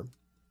Order.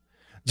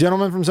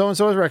 Gentleman from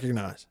so-and-so is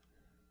recognized.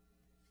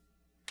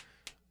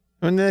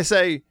 When they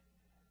say,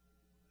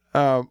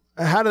 how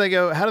do they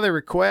go? How do they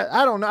request?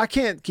 I don't know. I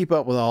can't keep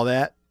up with all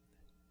that.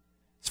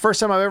 It's the first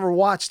time I've ever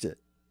watched it.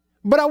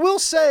 But I will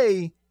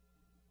say,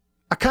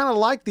 I kind of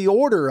like the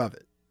order of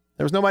it.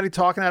 There was nobody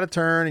talking out of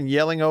turn and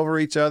yelling over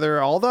each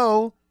other,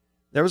 although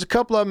there was a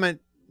couple of them that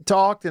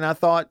talked, and I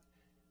thought,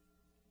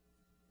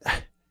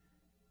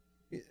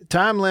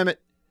 time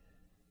limit.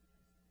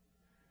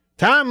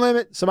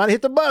 Somebody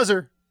hit the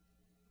buzzer.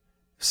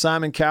 If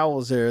Simon Cowell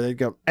was there, they'd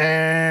go,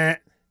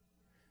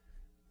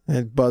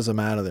 They'd buzz them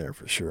out of there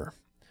for sure.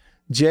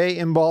 Jay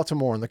in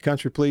Baltimore on the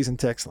Country Pleasin'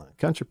 text line.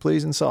 Country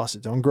Pleasin'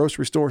 sausage on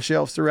grocery store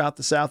shelves throughout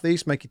the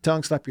Southeast. Make your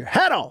tongue slap your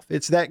hat off.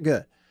 It's that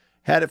good.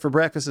 Had it for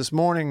breakfast this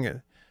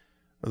morning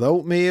with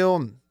oatmeal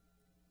and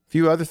a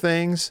few other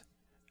things,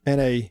 and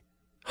a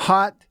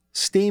hot,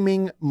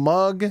 steaming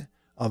mug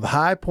of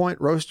High Point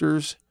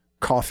Roasters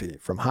coffee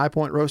from High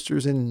Point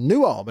Roasters in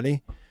New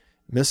Albany,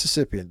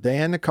 Mississippi.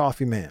 Dan the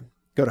Coffee Man.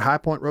 Go to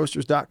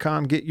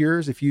highpointroasters.com. Get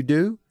yours. If you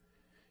do,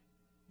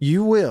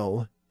 you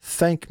will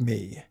thank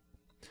me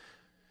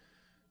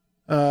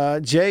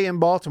Jay in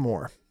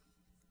Baltimore.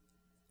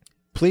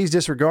 Please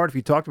disregard if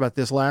you talked about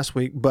this last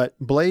week, but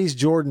Blaze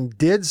Jordan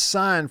did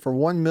sign for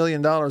 $1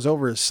 million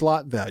over his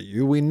slot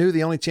value. We knew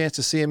the only chance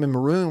to see him in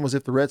maroon was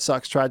if the Red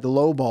Sox tried to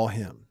lowball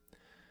him.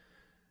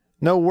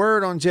 No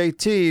word on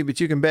JT, but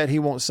you can bet he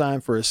won't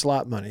sign for his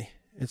slot money.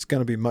 It's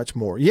going to be much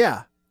more.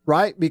 Yeah,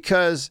 right?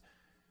 Because,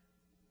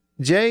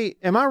 Jay,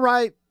 am I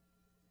right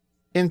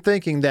in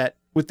thinking that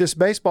with this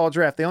baseball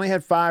draft, they only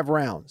had 5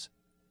 rounds?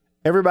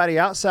 Everybody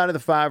outside of the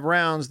 5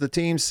 rounds, the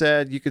team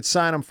said you could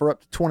sign them for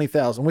up to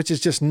 $20,000, which is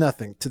just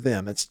nothing to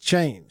them. It's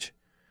change.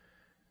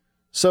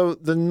 So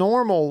the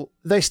normal,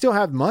 they still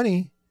have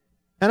money.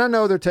 And I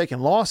know they're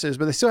taking losses,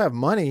 but they still have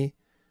money.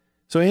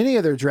 So any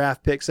of their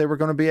draft picks, they were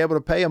going to be able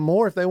to pay them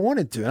more if they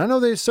wanted to. And I know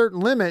there's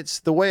certain limits,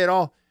 the way it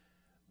all,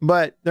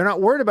 but they're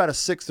not worried about a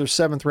 6th or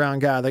 7th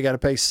round guy they got to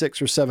pay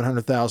 $600,000 or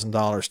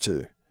 $700,000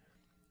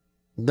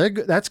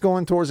 to. That's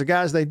going towards the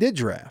guys they did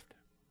draft.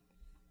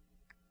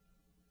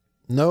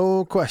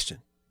 No question.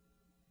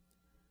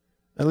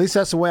 At least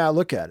that's the way I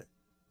look at it.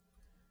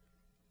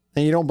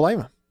 And you don't blame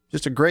them.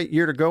 Just a great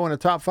year to go in the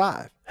top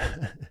 5.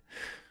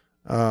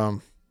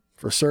 For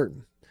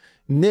certain.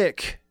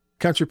 Nick,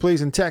 Country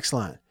Pleasing text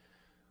line.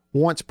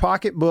 Once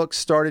pocketbooks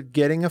started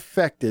getting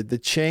affected, the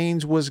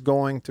change was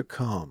going to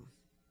come.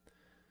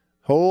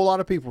 Whole lot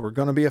of people were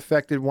going to be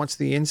affected once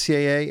the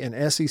NCAA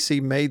and SEC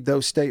made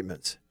those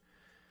statements.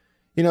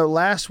 You know,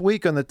 last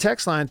week on the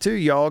text line too,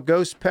 y'all,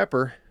 Ghost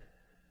Pepper,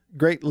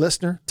 great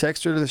listener,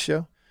 texter to the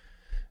show.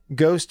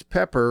 Ghost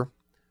Pepper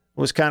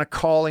was kind of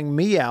calling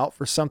me out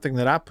for something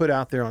that I put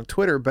out there on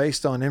Twitter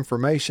based on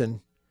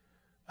information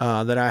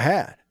that I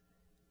had.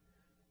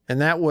 And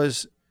that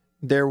was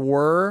there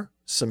were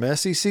some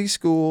SEC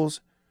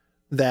schools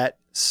that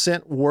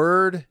sent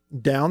word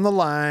down the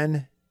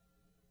line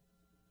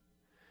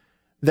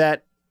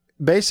that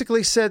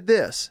basically said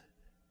this.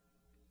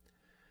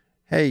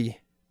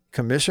 Hey,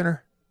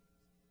 Commissioner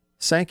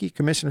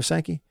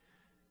Sankey,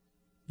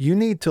 you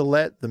need to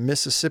let the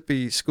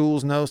Mississippi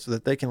schools know so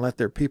that they can let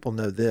their people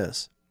know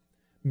this.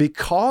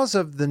 Because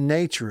of the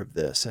nature of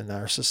this and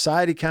our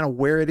society kind of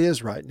where it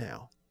is right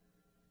now,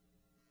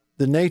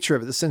 the nature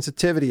of it, the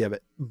sensitivity of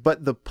it,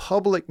 but the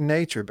public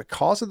nature,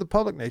 because of the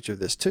public nature of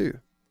this too,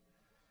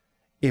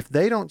 if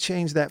they don't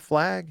change that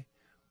flag,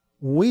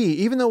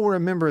 even though we're a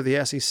member of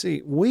the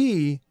SEC,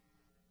 we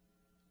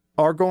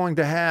are going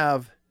to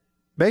have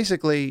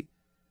basically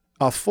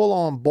a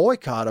full-on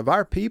boycott of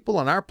our people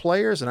and our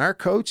players and our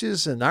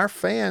coaches and our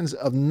fans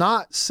of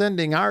not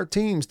sending our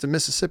teams to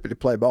Mississippi to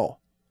play ball.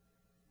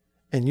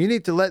 And you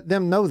need to let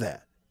them know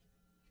that.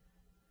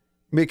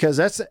 Because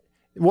that's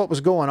what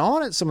was going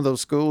on at some of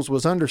those schools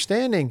was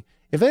understanding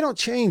if they don't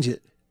change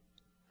it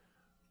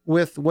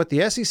with what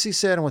the SEC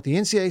said and what the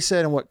NCAA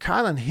said and what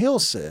Kylan Hill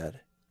said,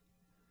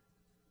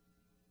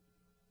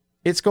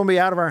 it's going to be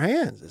out of our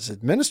hands as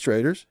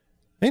administrators.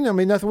 Ain't going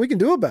to be nothing we can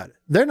do about it.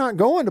 They're not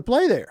going to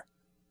play there.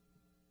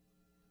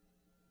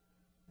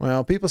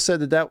 Well, people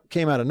said that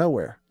came out of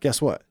nowhere.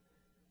 Guess what?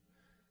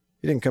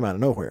 It didn't come out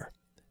of nowhere.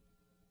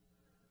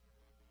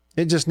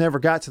 It just never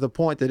got to the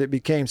point that it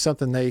became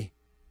something they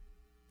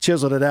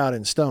chiseled it out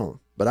in stone.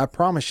 But I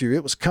promise you,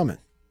 it was coming.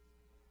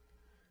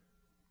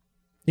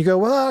 You go,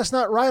 well, that's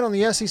not right on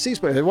the SEC's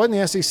part. It wasn't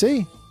the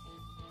SEC.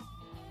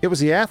 It was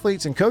the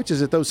athletes and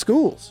coaches at those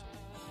schools.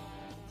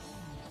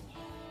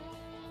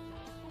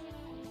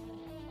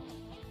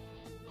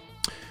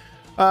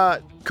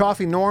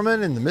 Coffee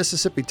Norman and the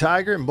Mississippi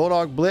Tiger and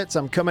Bulldog Blitz,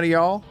 I'm coming to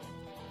y'all.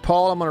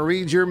 Paul, I'm going to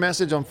read your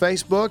message on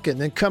Facebook,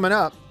 and then coming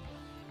up,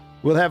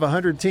 we'll have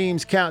 100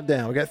 teams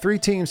countdown. We got 3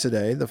 teams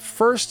today, the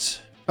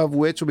first of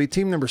which will be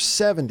team number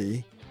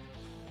 70.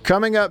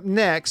 Coming up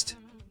next,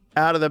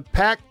 out of the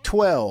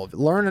Pac-12,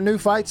 learn a new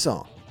fight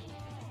song,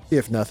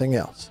 if nothing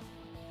else.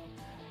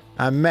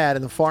 I'm Matt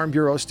in the Farm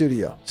Bureau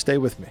studio. Stay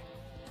with me.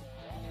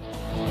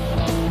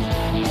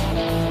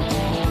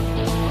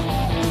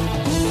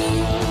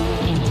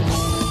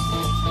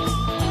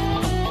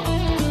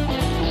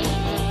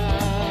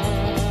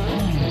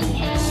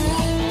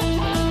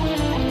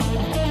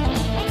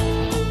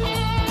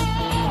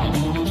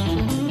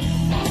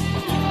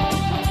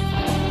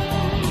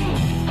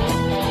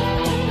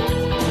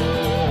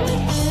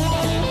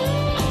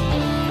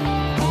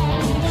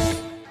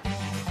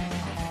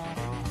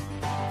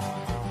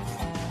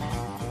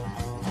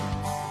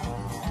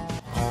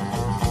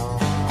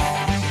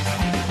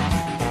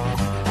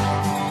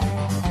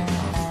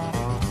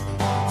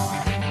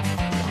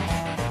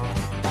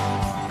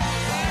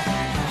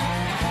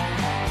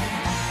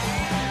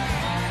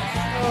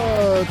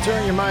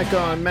 Turn your mic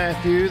on,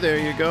 Matthew. There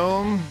you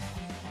go.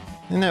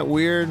 Isn't that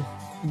weird?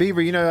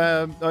 Beaver, you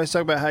know, I always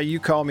talk about how you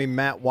call me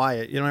Matt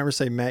Wyatt. You don't ever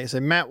say Matt. You say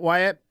Matt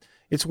Wyatt.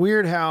 It's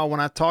weird how when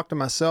I talk to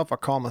myself, I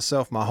call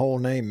myself my whole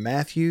name,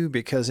 Matthew,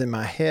 because in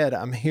my head,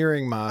 I'm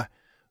hearing my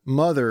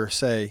mother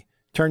say,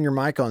 turn your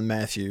mic on,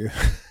 Matthew.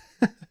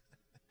 Isn't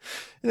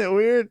that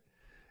weird?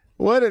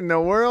 What in the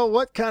world?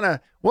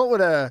 What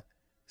would a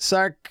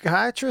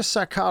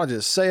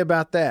psychologist say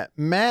about that?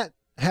 Matt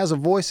has a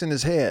voice in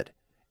his head.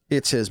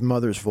 It's his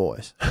mother's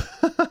voice.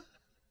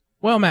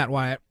 Well, Matt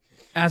Wyatt,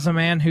 as a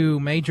man who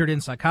majored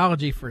in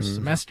psychology for a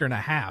semester and a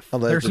half,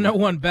 there's no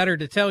one better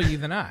to tell you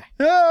than I.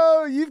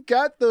 Oh, you've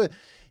got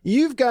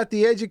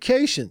the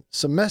education,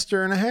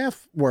 semester and a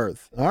half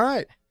worth. All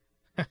right.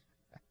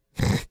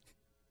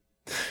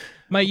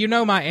 May you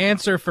know my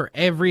answer for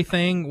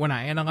everything when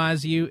I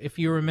analyze you, if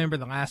you remember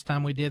the last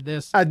time we did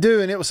this. I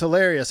do, and it was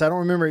hilarious. I don't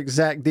remember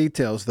exact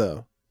details,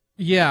 though.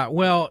 Yeah,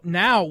 well,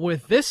 now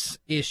with this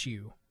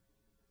issue,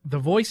 the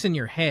voice in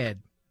your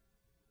head,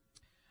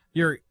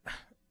 you're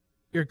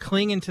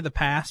clinging to the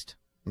past.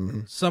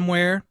 Mm-hmm.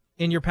 Somewhere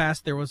in your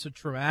past there was a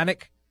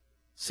traumatic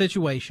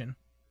situation,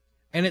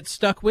 and it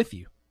stuck with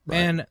you. Right.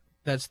 And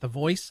that's the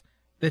voice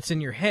that's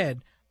in your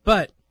head.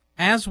 But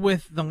as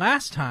with the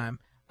last time,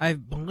 I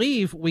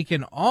believe we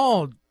can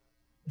all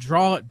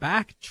draw it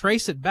back,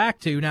 trace it back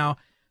to, now,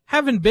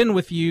 having been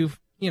with you,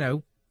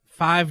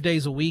 5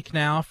 days a week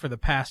now for the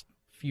past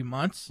few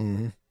months,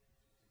 mm-hmm.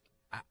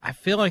 I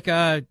feel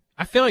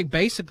like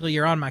basically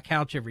you're on my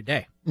couch every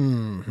day.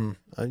 Mm-hmm.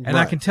 And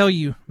I can tell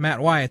you, Matt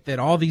Wyatt, that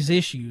all these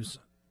issues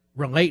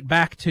relate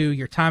back to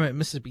your time at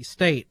Mississippi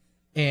State,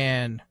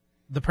 and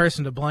the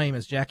person to blame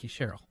is Jackie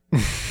Sherrill.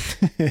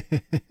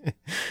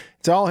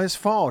 It's all his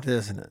fault,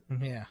 isn't it?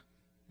 Yeah.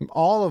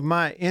 All of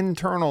my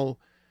internal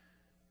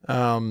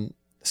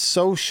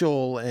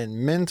social and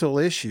mental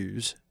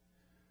issues,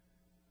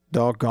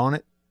 doggone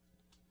it,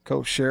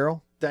 Coach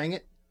Sherrill, dang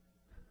it,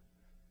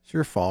 it's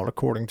your fault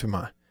according to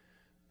my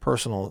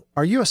personal.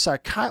 Are you a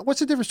psychiatrist?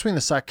 What's the difference between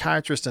a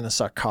psychiatrist and a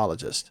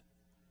psychologist?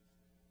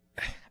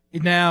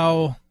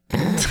 Now,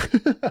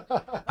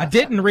 I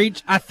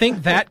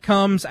think that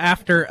comes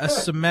after a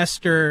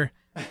semester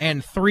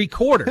and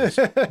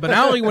 3/4, but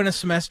I only went a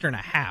semester and a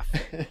half.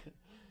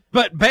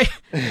 But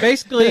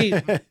basically,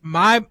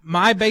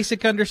 my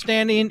basic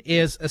understanding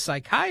is a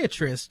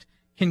psychiatrist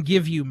can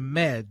give you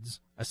meds.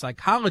 A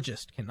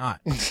psychologist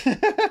cannot.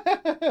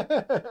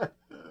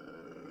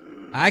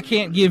 I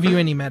can't give you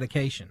any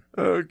medication.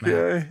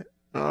 Okay.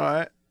 All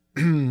right.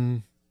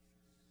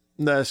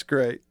 That's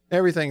great.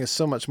 Everything is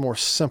so much more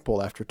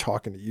simple after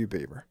talking to you,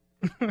 Beaver.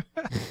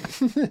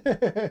 That's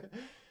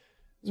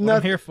what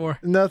I'm here for.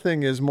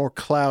 Nothing is more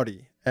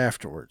cloudy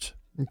afterwards.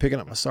 You picking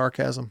up my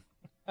sarcasm?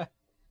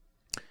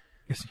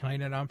 Guess you're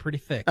laying it on pretty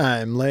thick.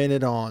 I'm laying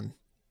it on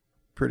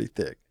pretty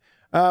thick.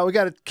 We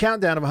got a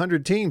countdown of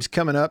 100 teams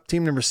coming up.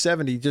 Team number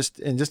 70 just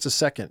in just a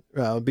second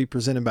will be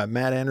presented by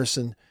Matt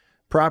Anderson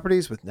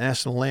Properties with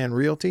National Land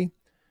Realty.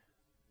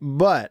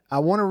 But I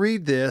want to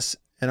read this,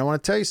 and I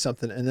want to tell you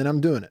something, and then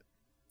I'm doing it.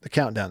 The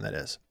countdown, that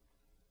is.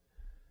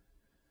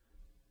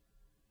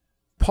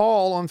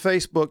 Paul on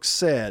Facebook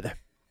said,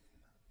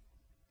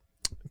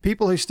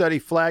 people who study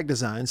flag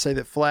design say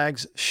that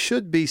flags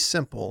should be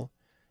simple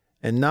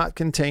and not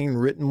contain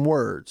written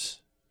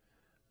words.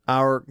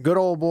 Our good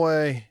old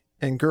boy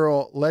and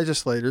girl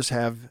legislators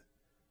have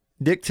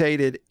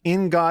dictated,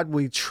 "In God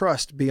we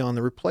trust," be on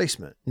the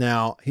replacement.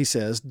 Now, he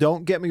says,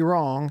 don't get me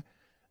wrong,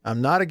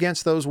 I'm not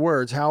against those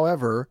words.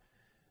 However,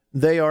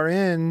 they are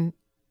in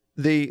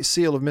the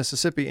seal of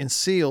Mississippi, and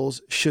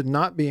seals should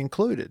not be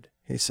included,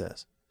 he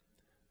says,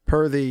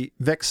 per the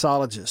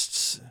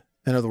vexillologists.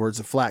 In other words,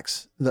 the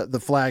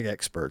flag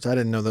experts. I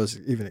didn't know those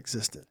even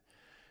existed.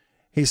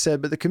 He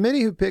said, but the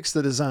committee who picks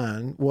the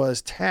design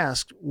was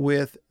tasked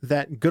with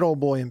that good old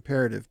boy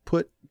imperative,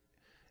 put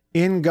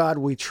 "In God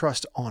we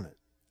trust" on it.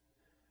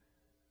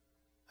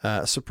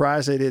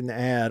 Surprised they didn't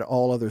add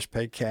 "all others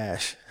pay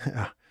cash."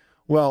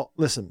 Well,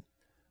 listen,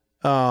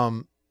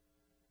 I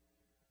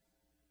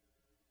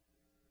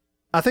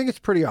think it's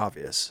pretty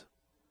obvious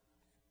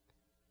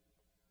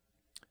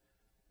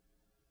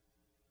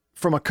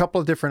from a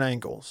couple of different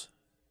angles.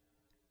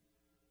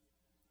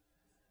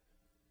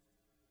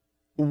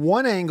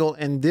 One angle,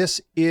 and this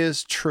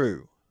is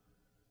true,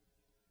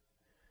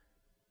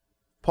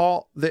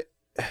 Paul,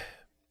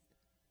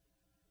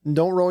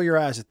 don't roll your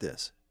eyes at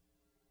this.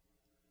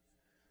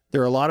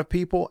 There are a lot of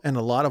people and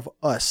a lot of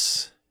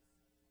us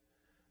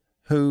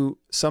who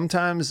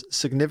sometimes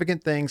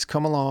significant things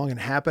come along and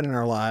happen in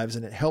our lives,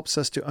 and it helps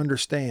us to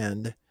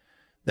understand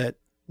that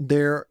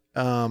there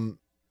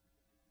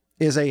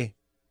is a,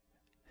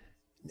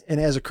 and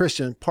as a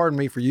Christian, pardon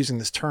me for using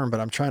this term, but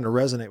I'm trying to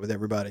resonate with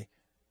everybody,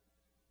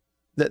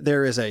 that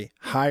there is a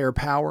higher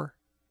power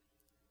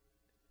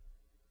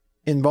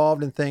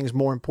involved in things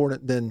more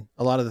important than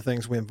a lot of the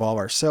things we involve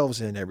ourselves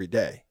in every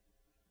day.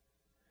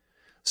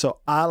 So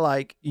I,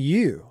 like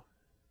you,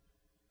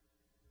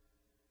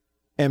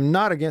 am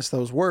not against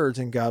those words,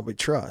 "In God we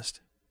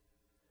trust."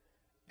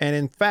 And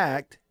in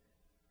fact,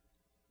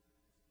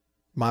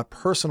 my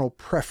personal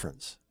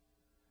preference,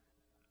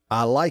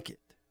 I like it.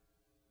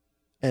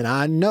 And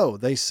I know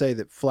they say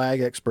that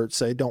flag experts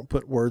say don't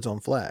put words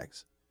on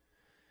flags.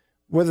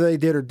 Whether they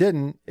did or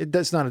didn't,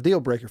 that's not a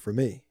deal breaker for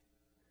me.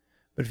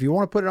 But if you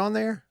want to put it on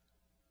there,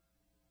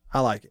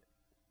 I like it.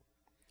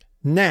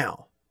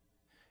 Now,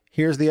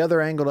 here's the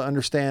other angle to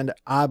understand,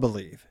 I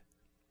believe.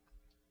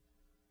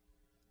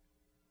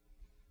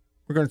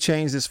 We're going to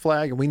change this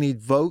flag, and we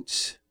need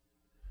votes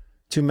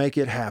to make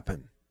it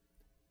happen.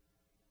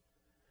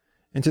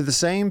 And to the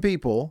same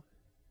people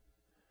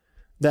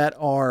that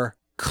are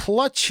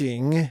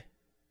clutching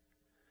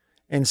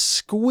and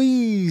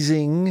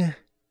squeezing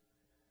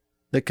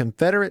the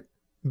Confederate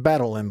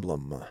battle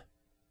emblem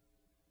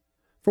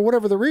for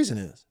whatever the reason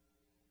is.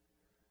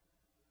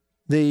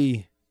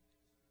 The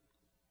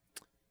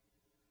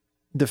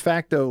de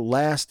facto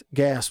last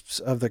gasps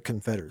of the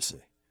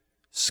Confederacy,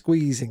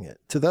 squeezing it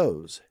to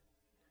those.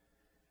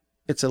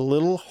 It's a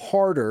little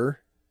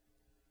harder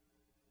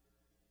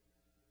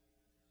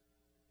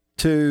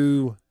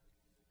to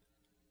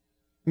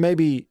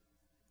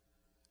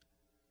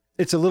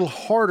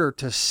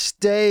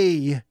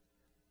stay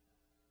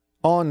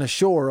on the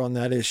shore on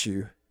that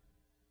issue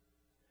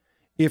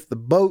if the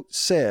boat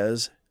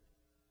says,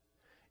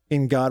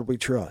 "In God we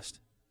trust."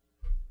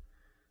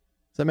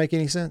 Does that make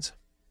any sense?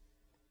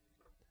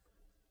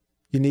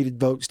 You needed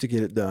votes to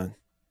get it done.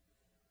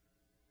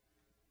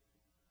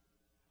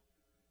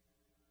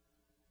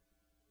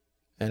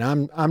 And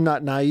I'm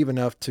not naive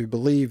enough to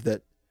believe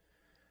that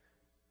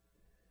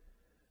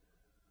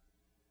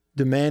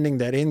demanding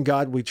that "In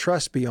God we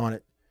trust" be on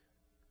it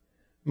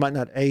might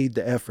not aid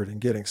the effort in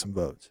getting some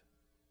votes.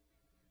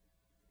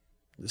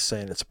 Just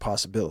saying it's a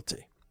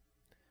possibility.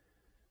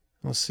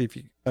 Let's see if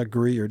you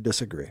agree or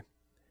disagree.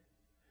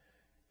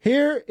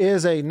 Here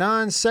is a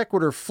non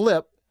sequitur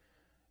flip.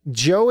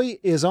 Joey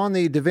is on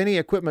the Davini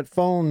Equipment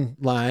phone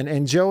line.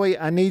 And Joey,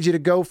 I need you to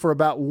go for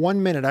about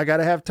 1 minute. I got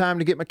to have time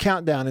to get my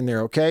countdown in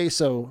there, okay?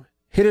 So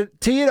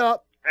tee it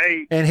up,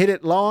 and hit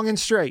it long and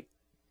straight.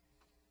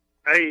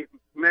 Hey,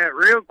 Matt,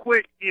 real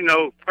quick,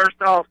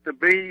 first off, the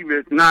Beeve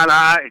is not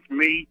I, it's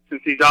me,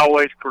 since he's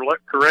always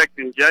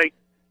correcting Jake.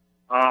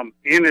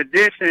 In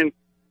addition,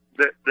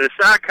 the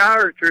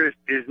psychiatrist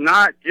is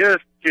not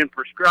just can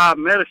prescribe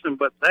medicine,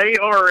 but they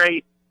are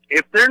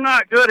if they're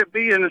not good at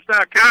being a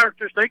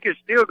psychiatrist, they can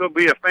still go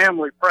be a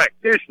family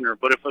practitioner.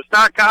 But if a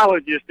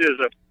psychologist is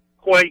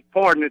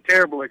pardon the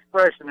terrible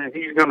expression, and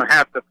he's going to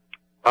have to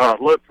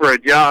look for a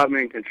job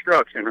in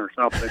construction or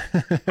something.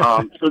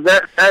 So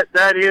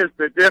that is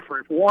the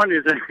difference. One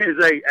is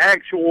a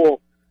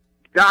actual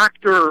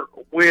doctor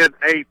with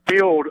a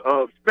field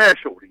of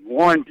specialty.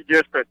 One's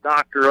just a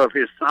doctor of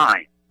his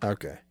science.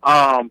 Okay.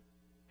 And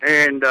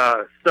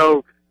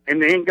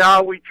 "In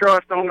God we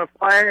trust" on the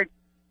flag,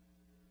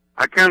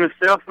 I kind of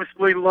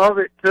selfishly love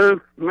it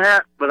too,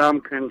 Matt, but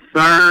I'm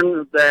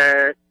concerned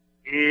that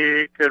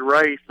it could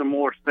raise some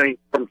more stink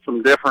from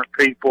some different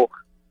people,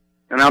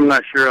 and I'm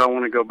not sure I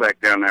want to go back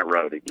down that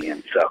road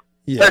again. So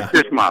That's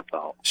just my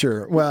thought.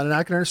 Sure. Well, and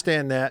I can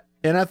understand that.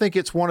 And I think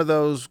it's one of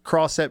those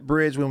cross that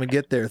bridge when we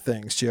get there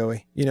things,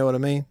 Joey. You know what I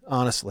mean?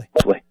 Honestly.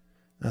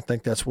 I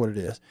think that's what it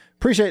is.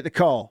 Appreciate the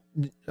call.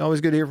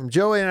 Always good to hear from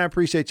Joey, and I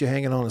appreciate you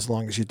hanging on as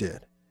long as you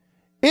did.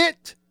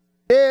 It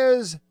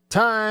is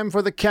time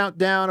for the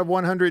countdown of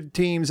 100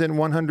 teams in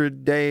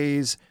 100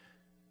 days.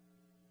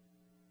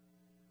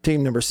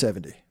 Team number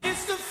 70.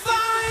 It's the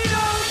final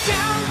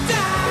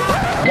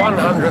countdown.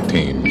 100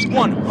 teams.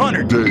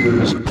 100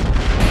 days.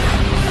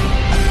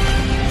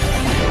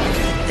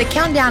 The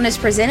countdown is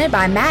presented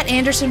by Matt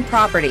Anderson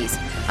Properties,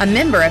 a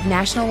member of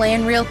National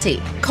Land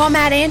Realty. Call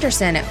Matt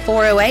Anderson at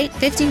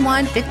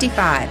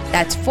 408-5155.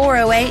 That's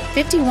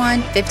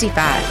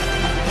 408-5155.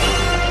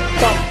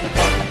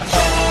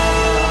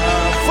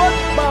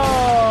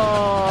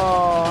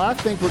 Football! I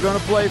think we're going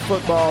to play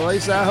football. At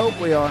least I hope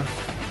we are.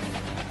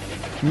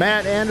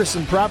 Matt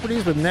Anderson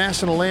Properties with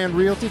National Land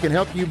Realty can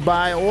help you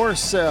buy or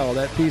sell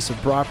that piece of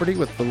property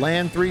with the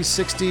Land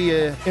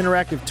 360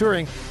 interactive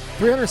touring.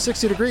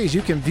 360 degrees.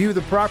 You can view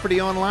the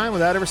property online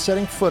without ever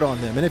setting foot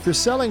on them. And if you're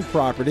selling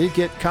property,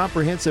 get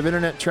comprehensive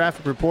internet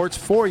traffic reports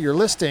for your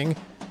listing.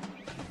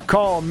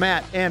 Call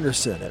Matt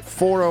Anderson at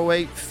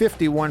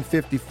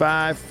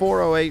 408-5155,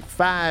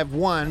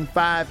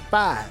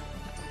 408-5155.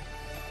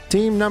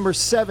 Team number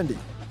 70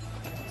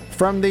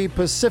 from the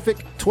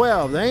Pacific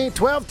 12. There ain't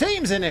 12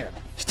 teams in there.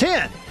 It's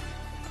 10.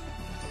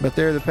 But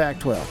they're the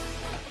Pac-12.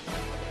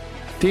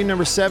 Team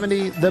number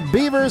 70, the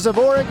Beavers of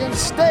Oregon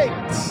State.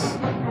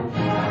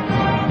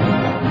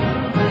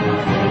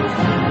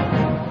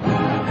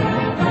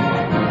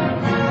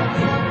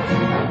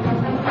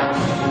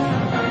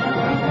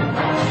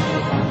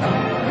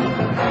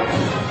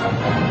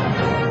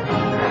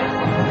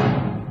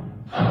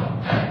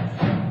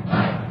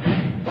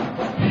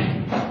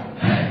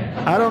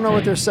 I don't know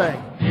what they're saying.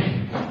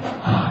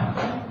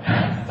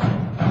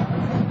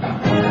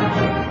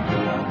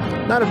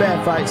 Not a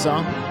bad fight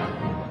song.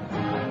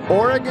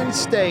 Oregon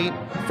State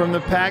from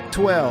the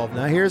Pac-12.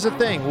 Now here's the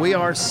thing. We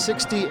are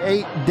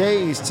 68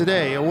 days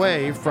today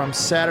away from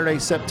Saturday,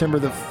 September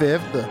the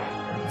 5th, the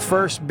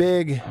first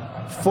big,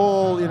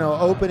 full,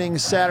 opening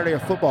Saturday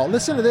of football.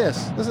 Listen to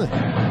this. Listen.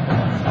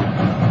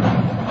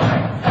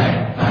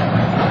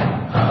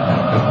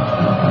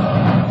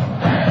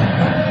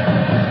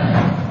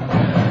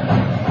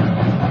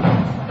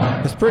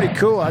 Pretty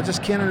cool. I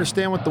just can't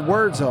understand what the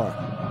words are.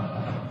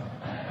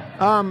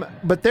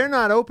 But they're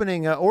not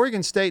opening.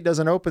 Oregon State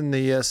doesn't open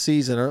the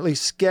season, or at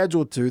least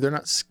scheduled to. They're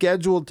not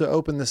scheduled to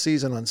open the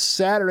season on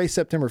Saturday,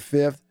 September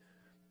 5th.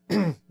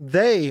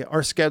 They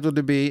are scheduled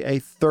to be a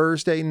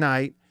Thursday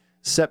night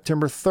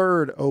September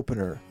 3rd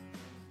opener.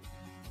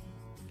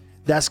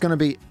 That's going to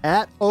be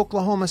at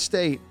Oklahoma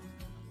State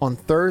on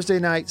Thursday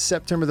night,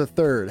 September the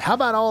 3rd. How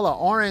about all the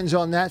orange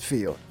on that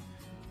field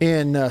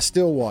in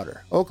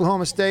Stillwater?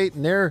 Oklahoma State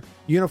and their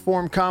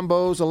uniform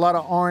combos, a lot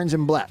of orange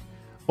and black.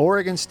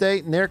 Oregon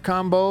State and their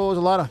combos, a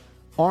lot of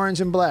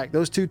orange and black.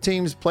 Those two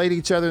teams played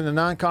each other in the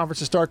non-conference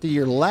to start the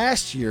year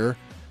last year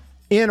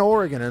in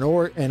Oregon,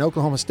 and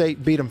Oklahoma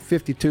State beat them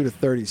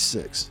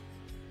 52-36.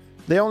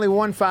 They only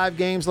won 5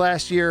 games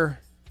last year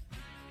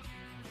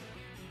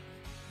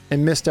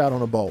and missed out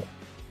on a bowl.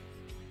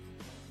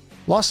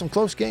 Lost some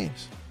close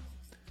games.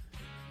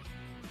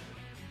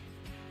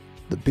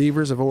 The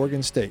Beavers of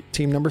Oregon State,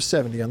 team number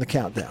 70 on the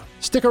countdown.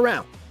 Stick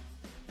around.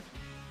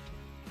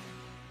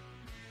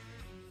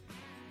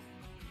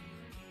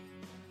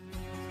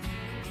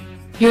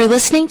 You're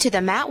listening to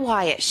The Matt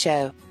Wyatt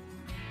Show.